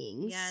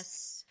beings.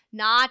 Yes.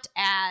 Not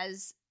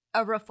as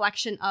a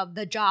reflection of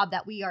the job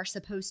that we are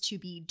supposed to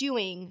be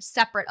doing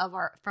separate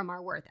from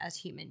our worth as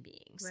human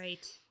beings.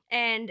 Right.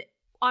 And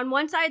on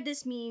one side,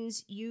 this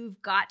means you've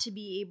got to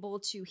be able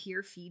to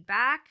hear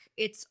feedback.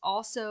 It's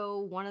also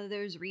one of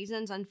those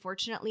reasons,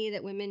 unfortunately,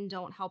 that women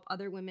don't help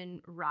other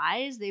women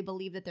rise. They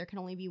believe that there can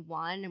only be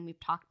one. And we've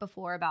talked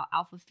before about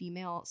alpha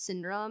female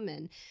syndrome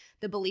and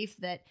the belief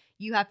that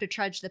you have to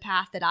trudge the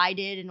path that I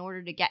did in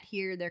order to get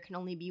here. There can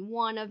only be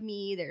one of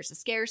me. There's a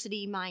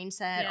scarcity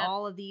mindset,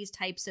 all of these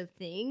types of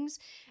things.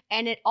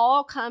 And it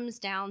all comes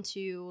down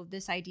to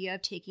this idea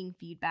of taking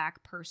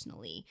feedback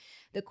personally.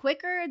 The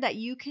quicker that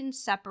you can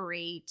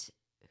separate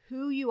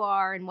who you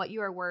are and what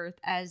you are worth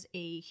as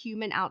a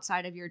human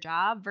outside of your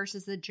job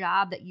versus the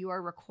job that you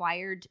are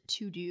required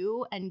to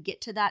do and get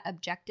to that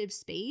objective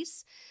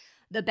space,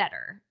 the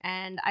better.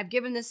 And I've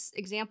given this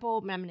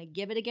example, but I'm going to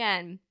give it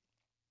again.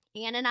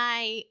 Anne and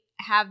I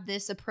have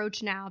this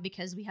approach now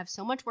because we have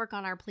so much work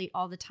on our plate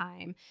all the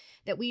time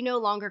that we no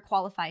longer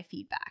qualify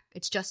feedback.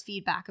 It's just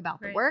feedback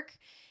about the work.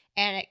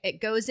 And it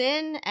goes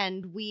in,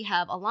 and we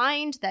have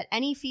aligned that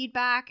any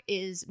feedback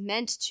is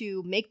meant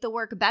to make the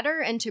work better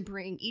and to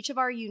bring each of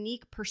our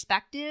unique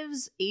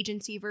perspectives,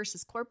 agency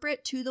versus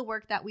corporate, to the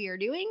work that we are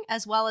doing,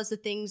 as well as the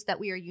things that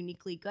we are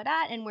uniquely good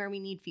at and where we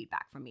need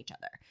feedback from each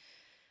other.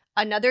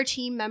 Another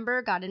team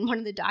member got in one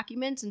of the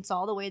documents and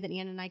saw the way that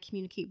Anne and I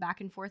communicate back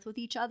and forth with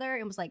each other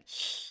and was like,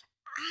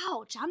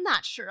 ouch, I'm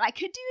not sure I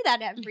could do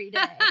that every day.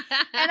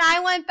 And I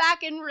went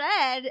back and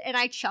read and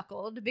I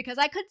chuckled because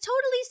I could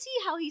totally see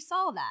how he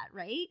saw that,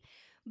 right?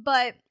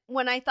 But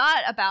when I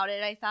thought about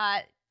it, I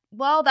thought,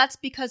 well, that's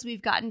because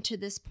we've gotten to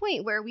this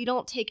point where we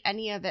don't take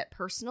any of it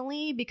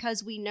personally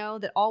because we know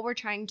that all we're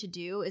trying to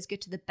do is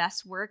get to the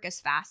best work as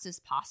fast as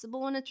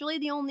possible. And it's really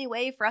the only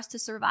way for us to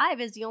survive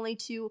as the only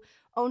two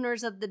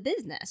owners of the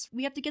business.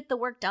 We have to get the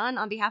work done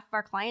on behalf of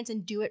our clients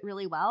and do it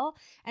really well.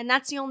 And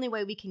that's the only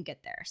way we can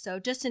get there. So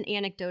just an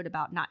anecdote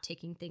about not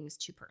taking things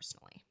too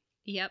personally.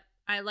 Yep,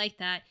 I like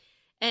that.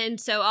 And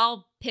so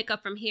I'll pick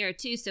up from here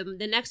too. So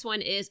the next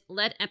one is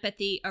let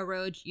empathy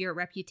erode your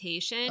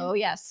reputation. Oh,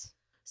 yes.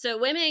 So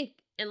women,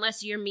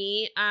 unless you're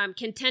me,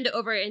 can tend to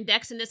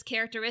over-index in this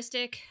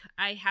characteristic.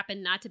 I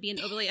happen not to be an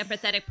overly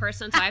empathetic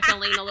person, so I have to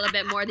lean a little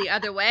bit more the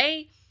other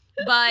way.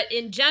 But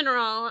in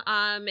general,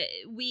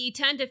 we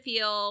tend to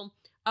feel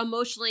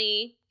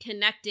emotionally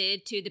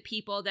connected to the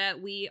people that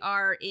we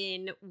are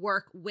in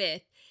work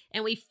with.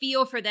 And we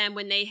feel for them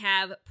when they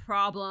have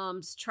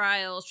problems,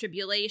 trials,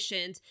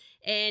 tribulations.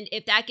 And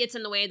if that gets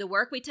in the way of the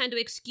work, we tend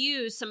to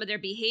excuse some of their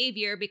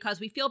behavior because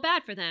we feel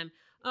bad for them.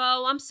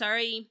 Oh, I'm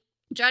sorry.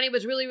 Johnny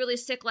was really, really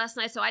sick last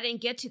night, so I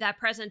didn't get to that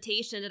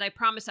presentation that I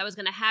promised I was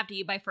going to have to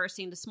you by first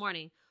thing this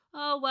morning.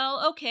 Oh,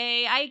 well,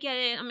 okay, I get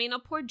it. I mean, oh,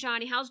 poor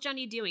Johnny. How's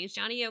Johnny doing? Is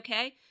Johnny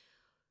okay?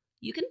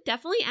 You can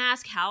definitely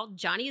ask how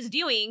Johnny is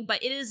doing,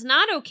 but it is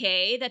not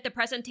okay that the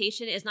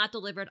presentation is not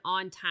delivered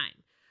on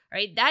time,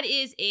 right? That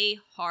is a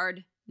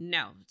hard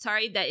no.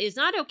 Sorry, that is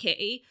not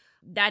okay.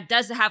 That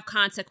does have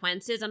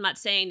consequences. I'm not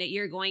saying that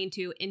you're going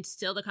to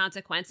instill the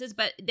consequences,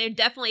 but there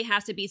definitely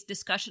has to be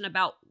discussion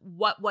about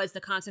what was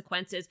the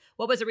consequences,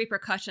 what was the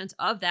repercussions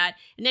of that,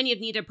 and then you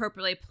need to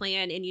appropriately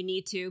plan and you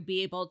need to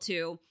be able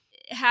to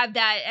have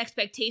that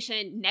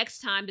expectation next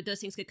time that those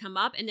things could come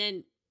up and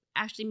then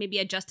actually maybe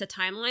adjust the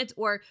timelines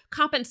or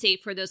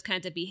compensate for those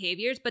kinds of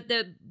behaviors. But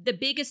the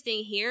biggest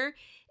thing here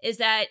is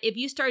that if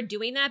you start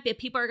doing that,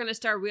 people are going to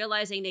start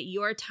realizing that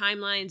your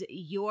timelines,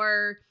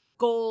 your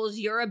goals,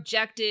 your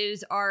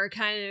objectives are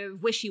kind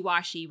of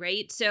wishy-washy,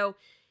 right? So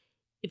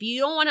if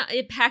you don't want to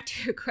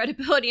impact your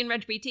credibility and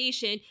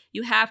reputation,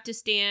 you have to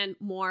stand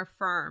more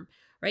firm,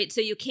 right?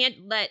 So you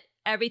can't let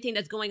everything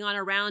that's going on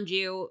around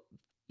you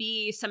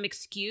be some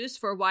excuse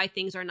for why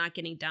things are not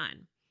getting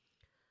done.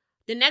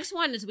 The next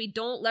one is we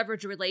don't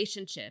leverage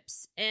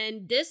relationships.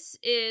 And this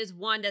is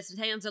one that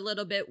sounds a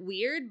little bit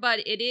weird, but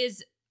it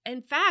is,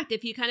 in fact,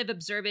 if you kind of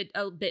observe it,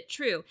 a bit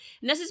true.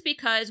 And this is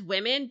because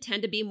women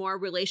tend to be more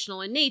relational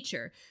in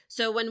nature.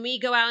 So when we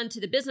go out into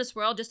the business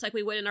world, just like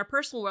we would in our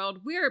personal world,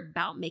 we're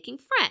about making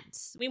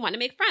friends. We want to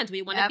make friends.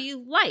 We want to be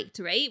liked,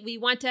 right? We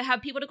want to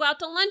have people to go out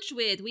to lunch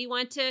with. We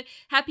want to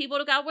have people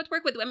to go out with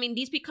work with. I mean,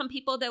 these become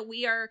people that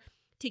we are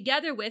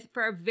together with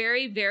for a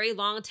very, very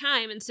long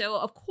time. And so,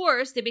 of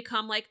course, they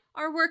become like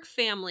our work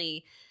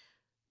family.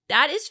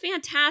 That is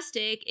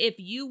fantastic if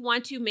you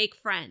want to make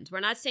friends. We're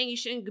not saying you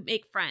shouldn't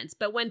make friends,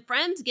 but when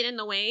friends get in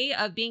the way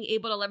of being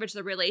able to leverage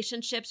the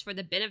relationships for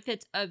the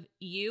benefits of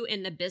you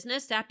in the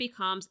business, that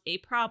becomes a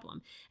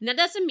problem. And that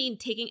doesn't mean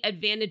taking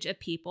advantage of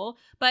people,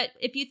 but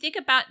if you think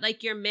about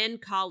like your men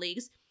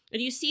colleagues,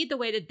 and you see the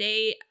way that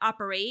they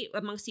operate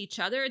amongst each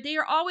other, they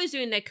are always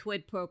doing that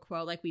quid pro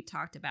quo like we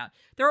talked about.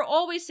 They're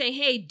always saying,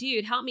 hey,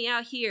 dude, help me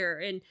out here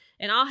and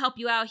I'll help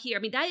you out here.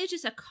 I mean, that is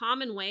just a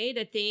common way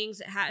that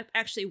things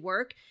actually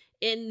work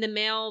in the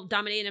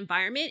male-dominated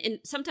environment. And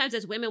sometimes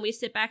as women, we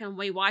sit back and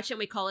we watch it and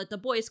we call it the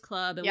boys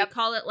club. And we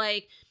call it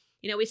like,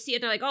 we see it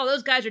and they're like, oh,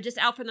 those guys are just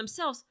out for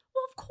themselves.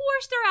 Well, of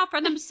course they're out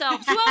for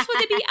themselves. Who else would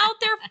they be out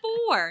there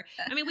for?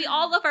 I mean, we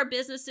all love our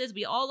businesses.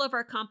 We all love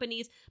our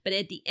companies. But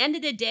at the end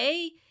of the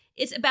day,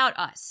 it's about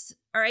us.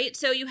 All right.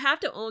 So you have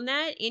to own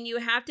that, and you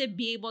have to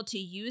be able to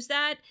use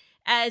that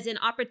as an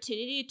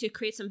opportunity to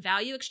create some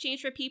value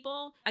exchange for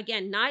people.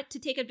 Again, not to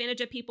take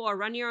advantage of people or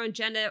run your own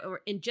agenda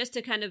and just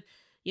to kind of,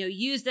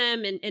 use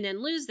them and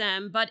then lose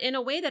them, but in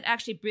a way that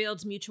actually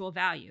builds mutual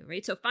value,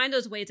 right? So find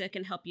those ways that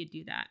can help you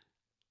do that.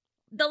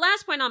 The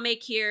last point I'll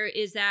make here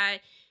is that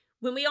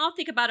when we all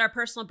think about our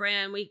personal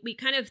brand, we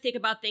kind of think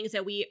about things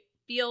that we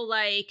feel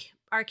like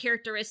our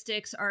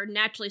characteristics are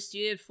naturally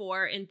suited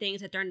for and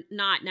things that they're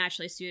not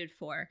naturally suited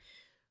for.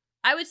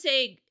 I would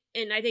say,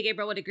 and I think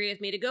April would agree with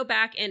me, to go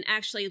back and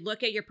actually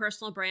look at your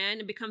personal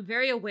brand and become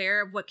very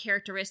aware of what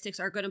characteristics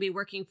are going to be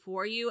working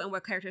for you and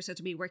what characteristics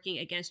will be working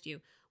against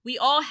you. We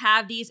all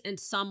have these in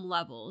some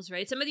levels,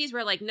 right? Some of these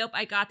were like, nope,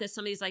 I got this.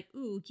 Some of these like,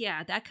 ooh,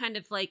 yeah, that kind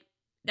of like,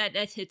 that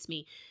hits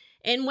me.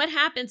 And what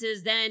happens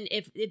is then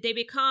if they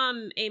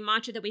become a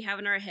mantra that we have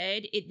in our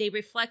head, they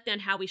reflect on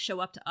how we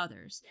show up to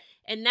others.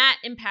 And that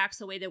impacts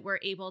the way that we're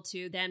able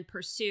to then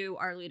pursue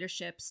our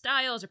leadership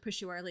styles or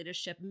pursue our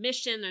leadership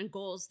mission and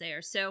goals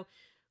there. So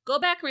go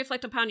back and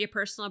reflect upon your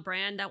personal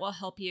brand. That will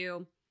help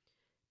you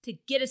to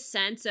get a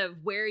sense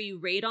of where you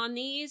rate on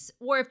these,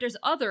 or if there's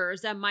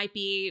others that might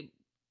be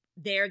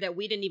there that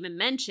we didn't even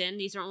mention.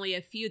 These are only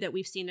a few that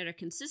we've seen that are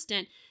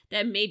consistent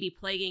that may be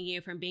plaguing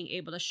you from being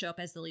able to show up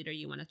as the leader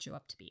you want to show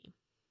up to be.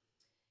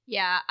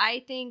 Yeah,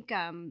 I think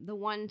the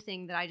one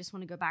thing that I just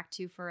want to go back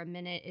to for a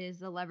minute is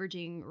the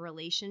leveraging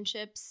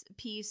relationships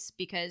piece,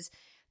 because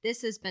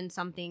this has been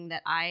something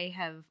that I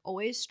have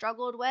always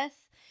struggled with.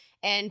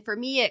 And for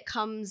me, it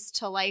comes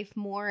to life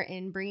more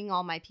in bringing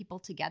all my people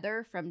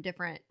together from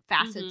different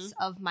facets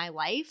of my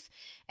life.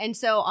 And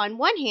so on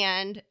one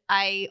hand,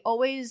 I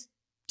always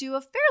do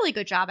a fairly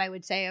good job, I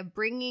would say, of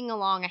bringing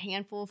along a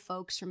handful of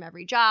folks from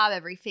every job,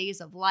 every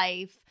phase of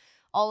life,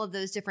 all of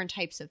those different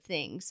types of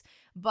things.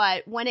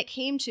 But when it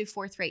came to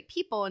forthright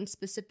people, and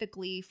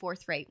specifically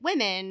forthright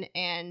women,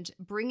 and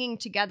bringing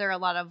together a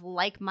lot of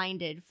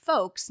like-minded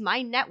folks,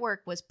 my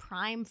network was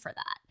prime for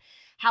that.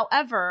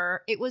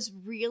 However, it was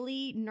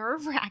really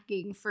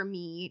nerve-wracking for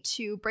me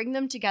to bring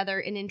them together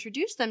and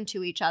introduce them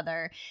to each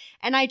other.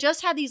 And I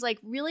just had these like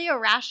really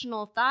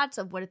irrational thoughts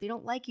of, what if they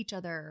don't like each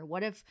other?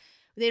 What if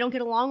they don't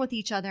get along with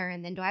each other?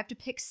 And then do I have to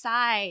pick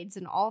sides?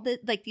 And all the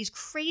like these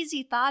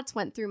crazy thoughts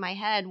went through my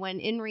head, when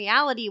in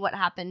reality what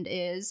happened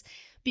is,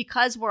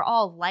 because we're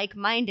all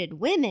like-minded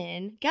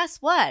women, guess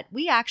what?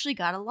 We actually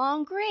got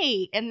along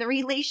great, and the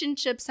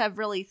relationships have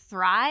really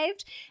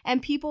thrived,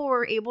 and people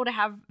were able to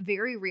have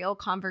very real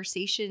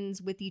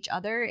conversations with each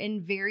other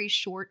in very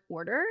short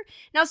order.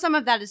 Now, some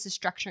of that is the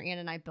structure Ann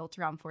and I built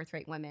around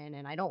forthright women,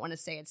 and I don't want to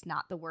say it's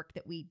not the work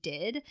that we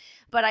did,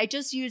 but I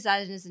just use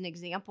that as an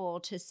example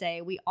to say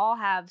we all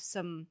have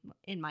some,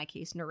 in my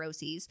case,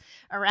 neuroses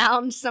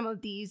around some of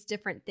these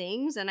different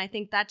things, and I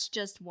think that's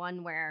just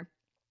one where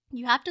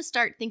you have to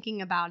start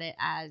thinking about it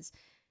as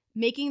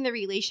making the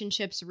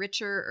relationships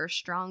richer or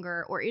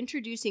stronger, or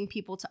introducing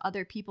people to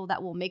other people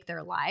that will make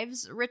their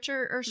lives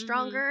richer or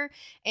stronger,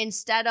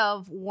 instead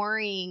of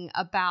worrying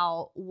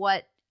about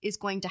what is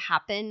going to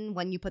happen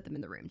when you put them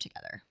in the room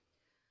together.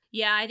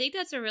 Yeah, I think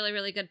that's a really,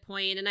 really good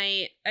point. And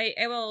I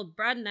will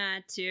broaden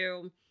that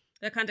to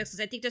the context,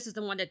 because I think this is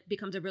the one that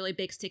becomes a really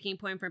big sticking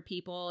point for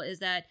people, is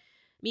that,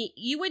 I mean,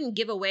 you wouldn't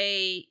give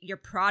away your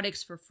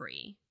products for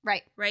free.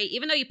 Right. Right.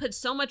 Even though you put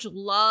so much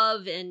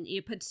love and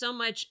you put so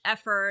much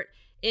effort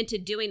into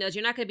doing those,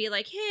 you're not going to be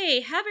like,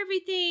 hey, have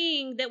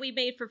everything that we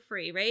made for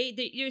free, right?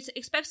 You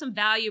expect some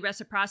value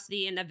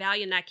reciprocity, and the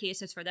value in that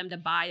case is for them to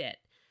buy it.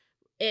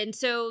 And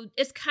so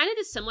it's kind of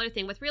the similar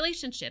thing with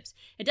relationships.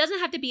 It doesn't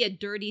have to be a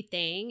dirty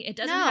thing. It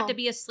doesn't have to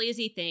be a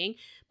sleazy thing.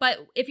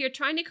 But if you're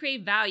trying to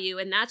create value,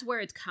 and that's where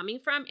it's coming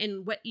from,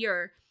 and what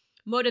your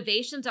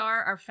motivations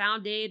are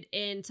founded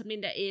in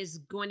something that is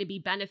going to be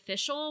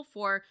beneficial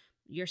for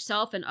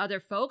yourself and other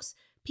folks,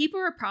 people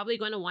are probably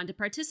going to want to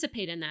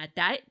participate in that.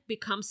 That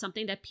becomes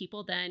something that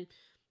people then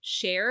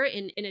share,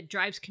 and it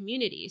drives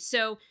community.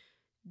 So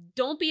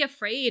don't be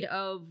afraid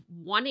of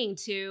wanting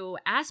to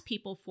ask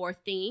people for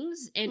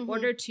things in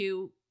order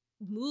to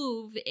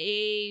move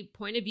a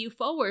point of view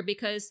forward,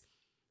 because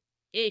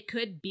it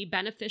could be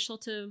beneficial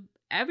to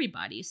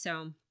everybody.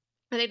 So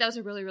I think that was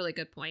a really, really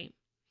good point.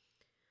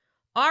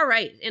 All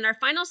right. In our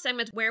final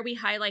segment, where we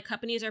highlight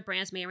companies or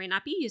brands may or may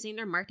not be using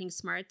their marketing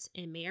smarts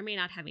and may or may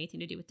not have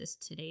anything to do with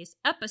today's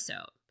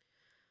episode.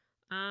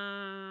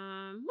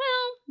 Well,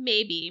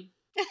 maybe.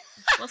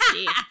 We'll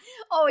see.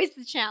 Always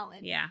the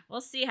challenge. Yeah.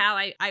 We'll see how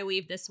I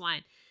weave this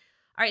one.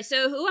 All right.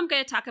 So who I'm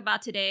going to talk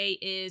about today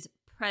is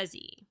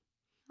Prezi.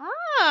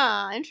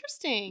 Ah,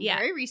 interesting. Yeah.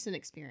 Very recent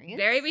experience.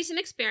 Very recent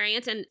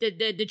experience. And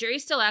the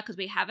jury's still out because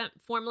we haven't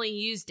formally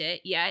used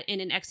it yet in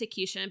an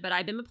execution, but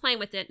I've been playing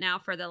with it now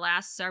for the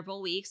last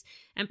several weeks.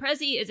 And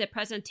Prezi is a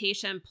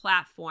presentation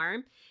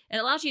platform. It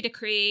allows you to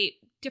create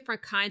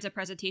different kinds of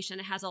presentation.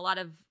 It has a lot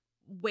of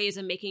ways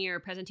of making your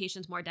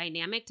presentations more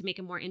dynamic to make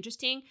it more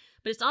interesting.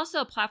 But it's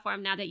also a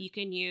platform now that you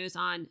can use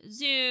on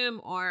Zoom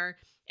or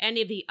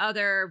any of the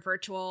other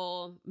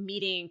virtual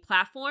meeting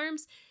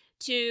platforms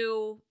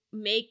to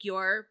make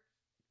your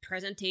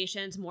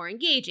presentations more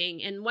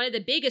engaging. And one of the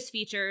biggest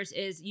features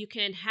is you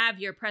can have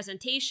your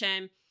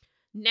presentation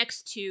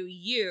next to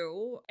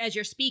you as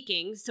you're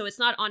speaking. So it's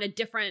not on a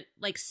different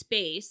like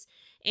space,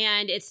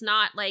 and it's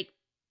not like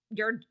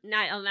you're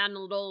not on a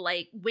little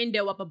like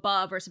window up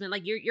above or something.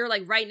 Like you're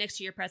like right next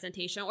to your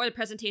presentation, or the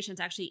presentation is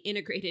actually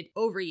integrated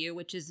over you,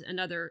 which is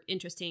another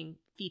interesting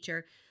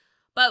feature.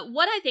 But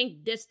what I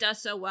think this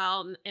does so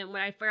well, and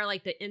what I feel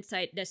like the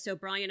insight that's so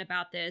brilliant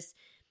about this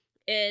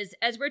is,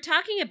 as we're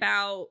talking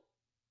about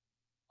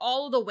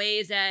all of the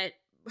ways that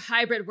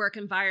hybrid work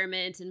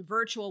environments and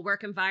virtual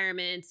work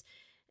environments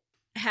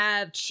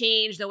have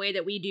changed the way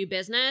that we do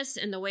business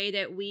and the way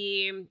that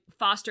we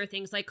foster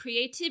things like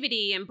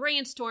creativity and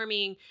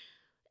brainstorming,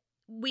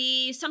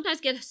 we sometimes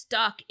get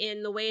stuck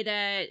in the way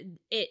that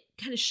it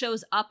kind of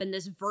shows up in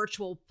this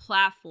virtual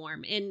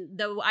platform. And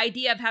the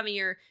idea of having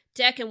your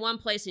deck in one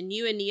place and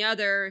you in the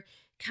other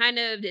kind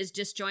of is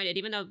disjointed,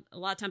 even though a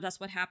lot of times that's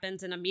what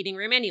happens in a meeting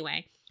room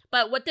anyway.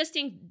 But what this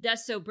thing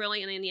does so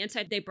brilliantly, and the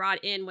insight they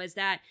brought in, was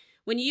that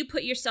when you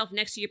put yourself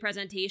next to your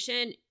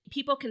presentation,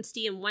 people can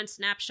see in one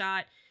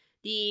snapshot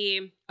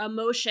the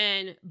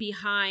emotion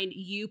behind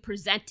you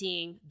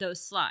presenting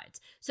those slides.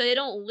 So they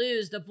don't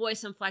lose the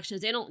voice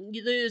inflections, they don't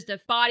lose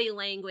the body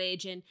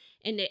language and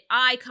the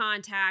eye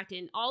contact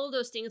and all of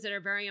those things that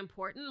are very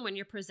important when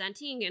you're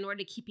presenting in order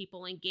to keep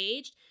people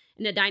engaged.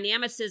 And the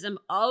dynamicism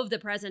of the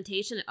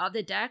presentation, of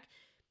the deck,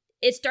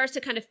 it starts to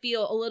kind of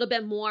feel a little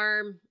bit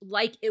more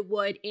like it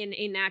would in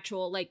a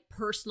natural, like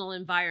personal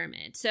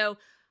environment. So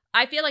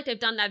I feel like they've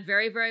done that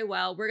very, very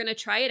well. We're going to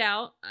try it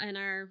out in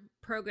our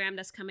program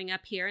that's coming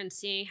up here and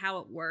seeing how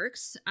it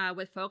works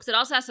with folks. It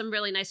also has some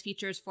really nice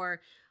features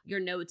for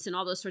your notes and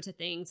all those sorts of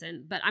things.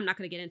 But I'm not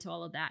going to get into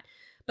all of that.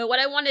 But what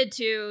I wanted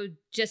to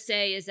just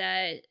say is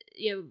that,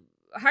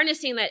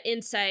 harnessing that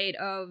insight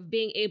of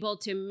being able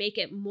to make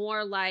it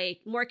more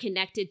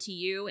connected to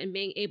you and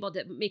being able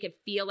to make it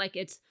feel like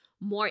it's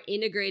more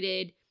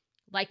integrated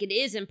like it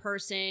is in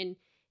person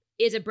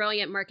is a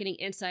brilliant marketing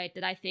insight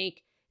that I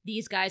think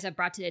these guys have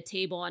brought to the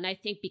table. And I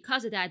think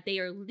because of that, they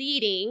are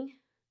leading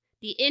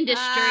the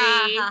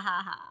industry.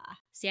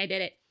 See, I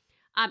did it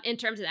in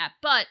terms of that.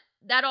 But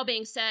that all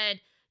being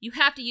said, you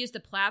have to use the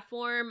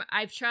platform.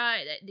 I've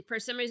tried. For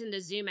some reason,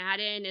 the Zoom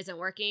add-in isn't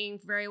working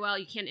very well.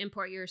 You can't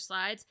import your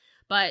slides.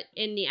 But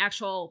in the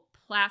actual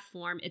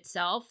platform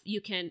itself,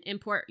 you can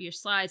import your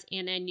slides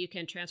and then you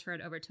can transfer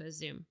it over to a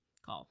Zoom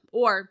call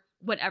or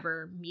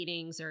whatever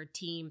meetings or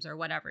Teams or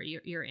whatever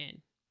you're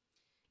in.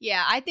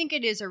 Yeah, I think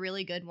it is a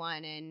really good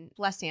one, and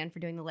bless Ann for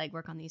doing the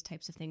legwork on these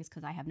types of things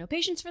because I have no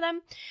patience for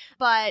them.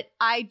 But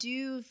I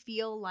do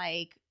feel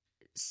like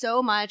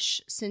so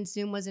much since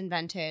Zoom was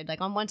invented,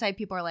 like on one side,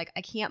 people are like,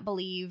 I can't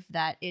believe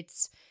that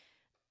it's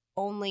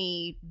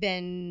only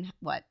been,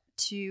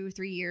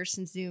 2-3 years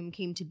since Zoom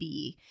came to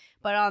be.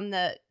 But on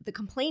the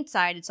complaint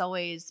side, it's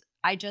always,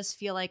 I just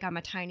feel like I'm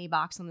a tiny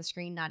box on the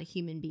screen, not a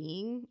human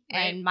being. Right.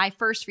 And my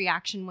first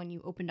reaction when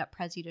you opened up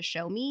Prezi to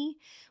show me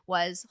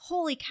was,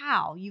 holy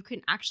cow, you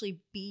can actually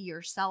be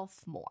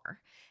yourself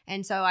more.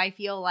 And so I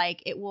feel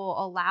like it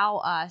will allow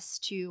us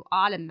to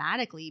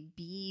automatically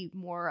be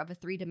more of a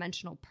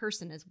three-dimensional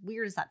person, as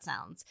weird as that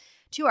sounds,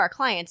 to our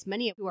clients,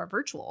 many who are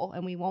virtual,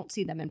 and we won't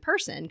see them in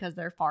person because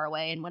they're far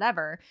away and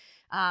whatever.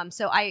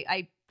 So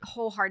I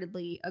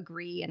wholeheartedly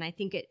agree, and I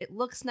think it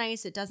looks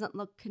nice. It doesn't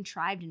look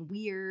contrived and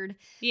weird.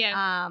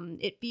 Yeah.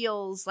 It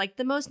feels like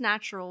the most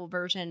natural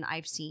version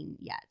I've seen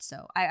yet.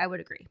 So I would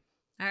agree.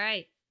 All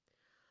right.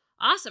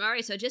 Awesome. All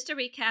right. So just to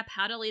recap,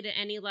 how to lead at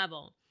any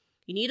level.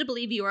 You need to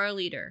believe you are a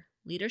leader.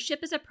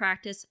 Leadership is a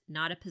practice,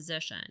 not a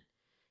position.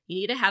 You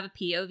need to have a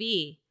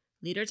POV.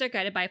 Leaders are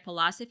guided by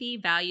philosophy,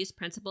 values,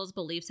 principles,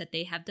 beliefs that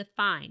they have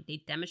defined.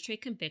 They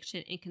demonstrate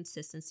conviction and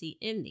consistency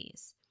in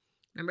these.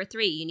 Number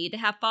 3, you need to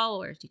have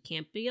followers. You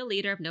can't be a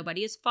leader if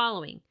nobody is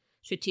following.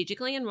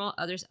 Strategically enroll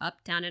others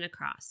up, down, and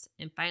across.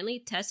 And finally,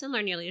 test and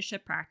learn your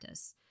leadership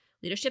practice.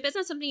 Leadership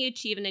isn't something you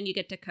achieve and then you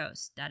get to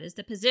coast. That is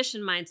the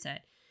position mindset.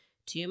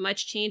 Too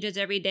much changes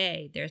every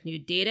day. There's new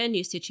data,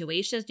 new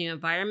situations, new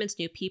environments,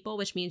 new people,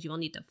 which means you will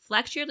need to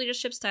flex your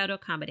leadership style to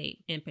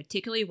accommodate, and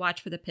particularly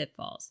watch for the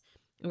pitfalls.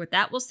 And with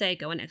that, we'll say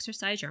go and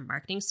exercise your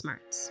marketing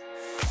smarts.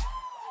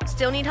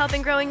 Still need help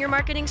in growing your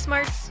marketing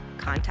smarts?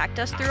 Contact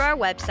us through our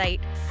website,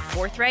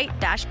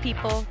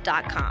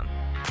 forthright-people.com.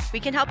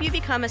 We can help you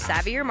become a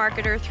savvier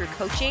marketer through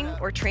coaching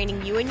or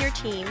training you and your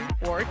team,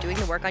 or doing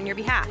the work on your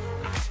behalf.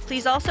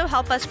 Please also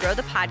help us grow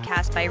the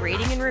podcast by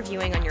rating and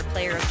reviewing on your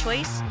player of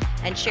choice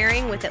and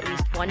sharing with at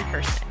least one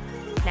person.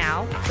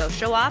 Now, go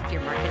show off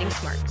your marketing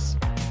smarts.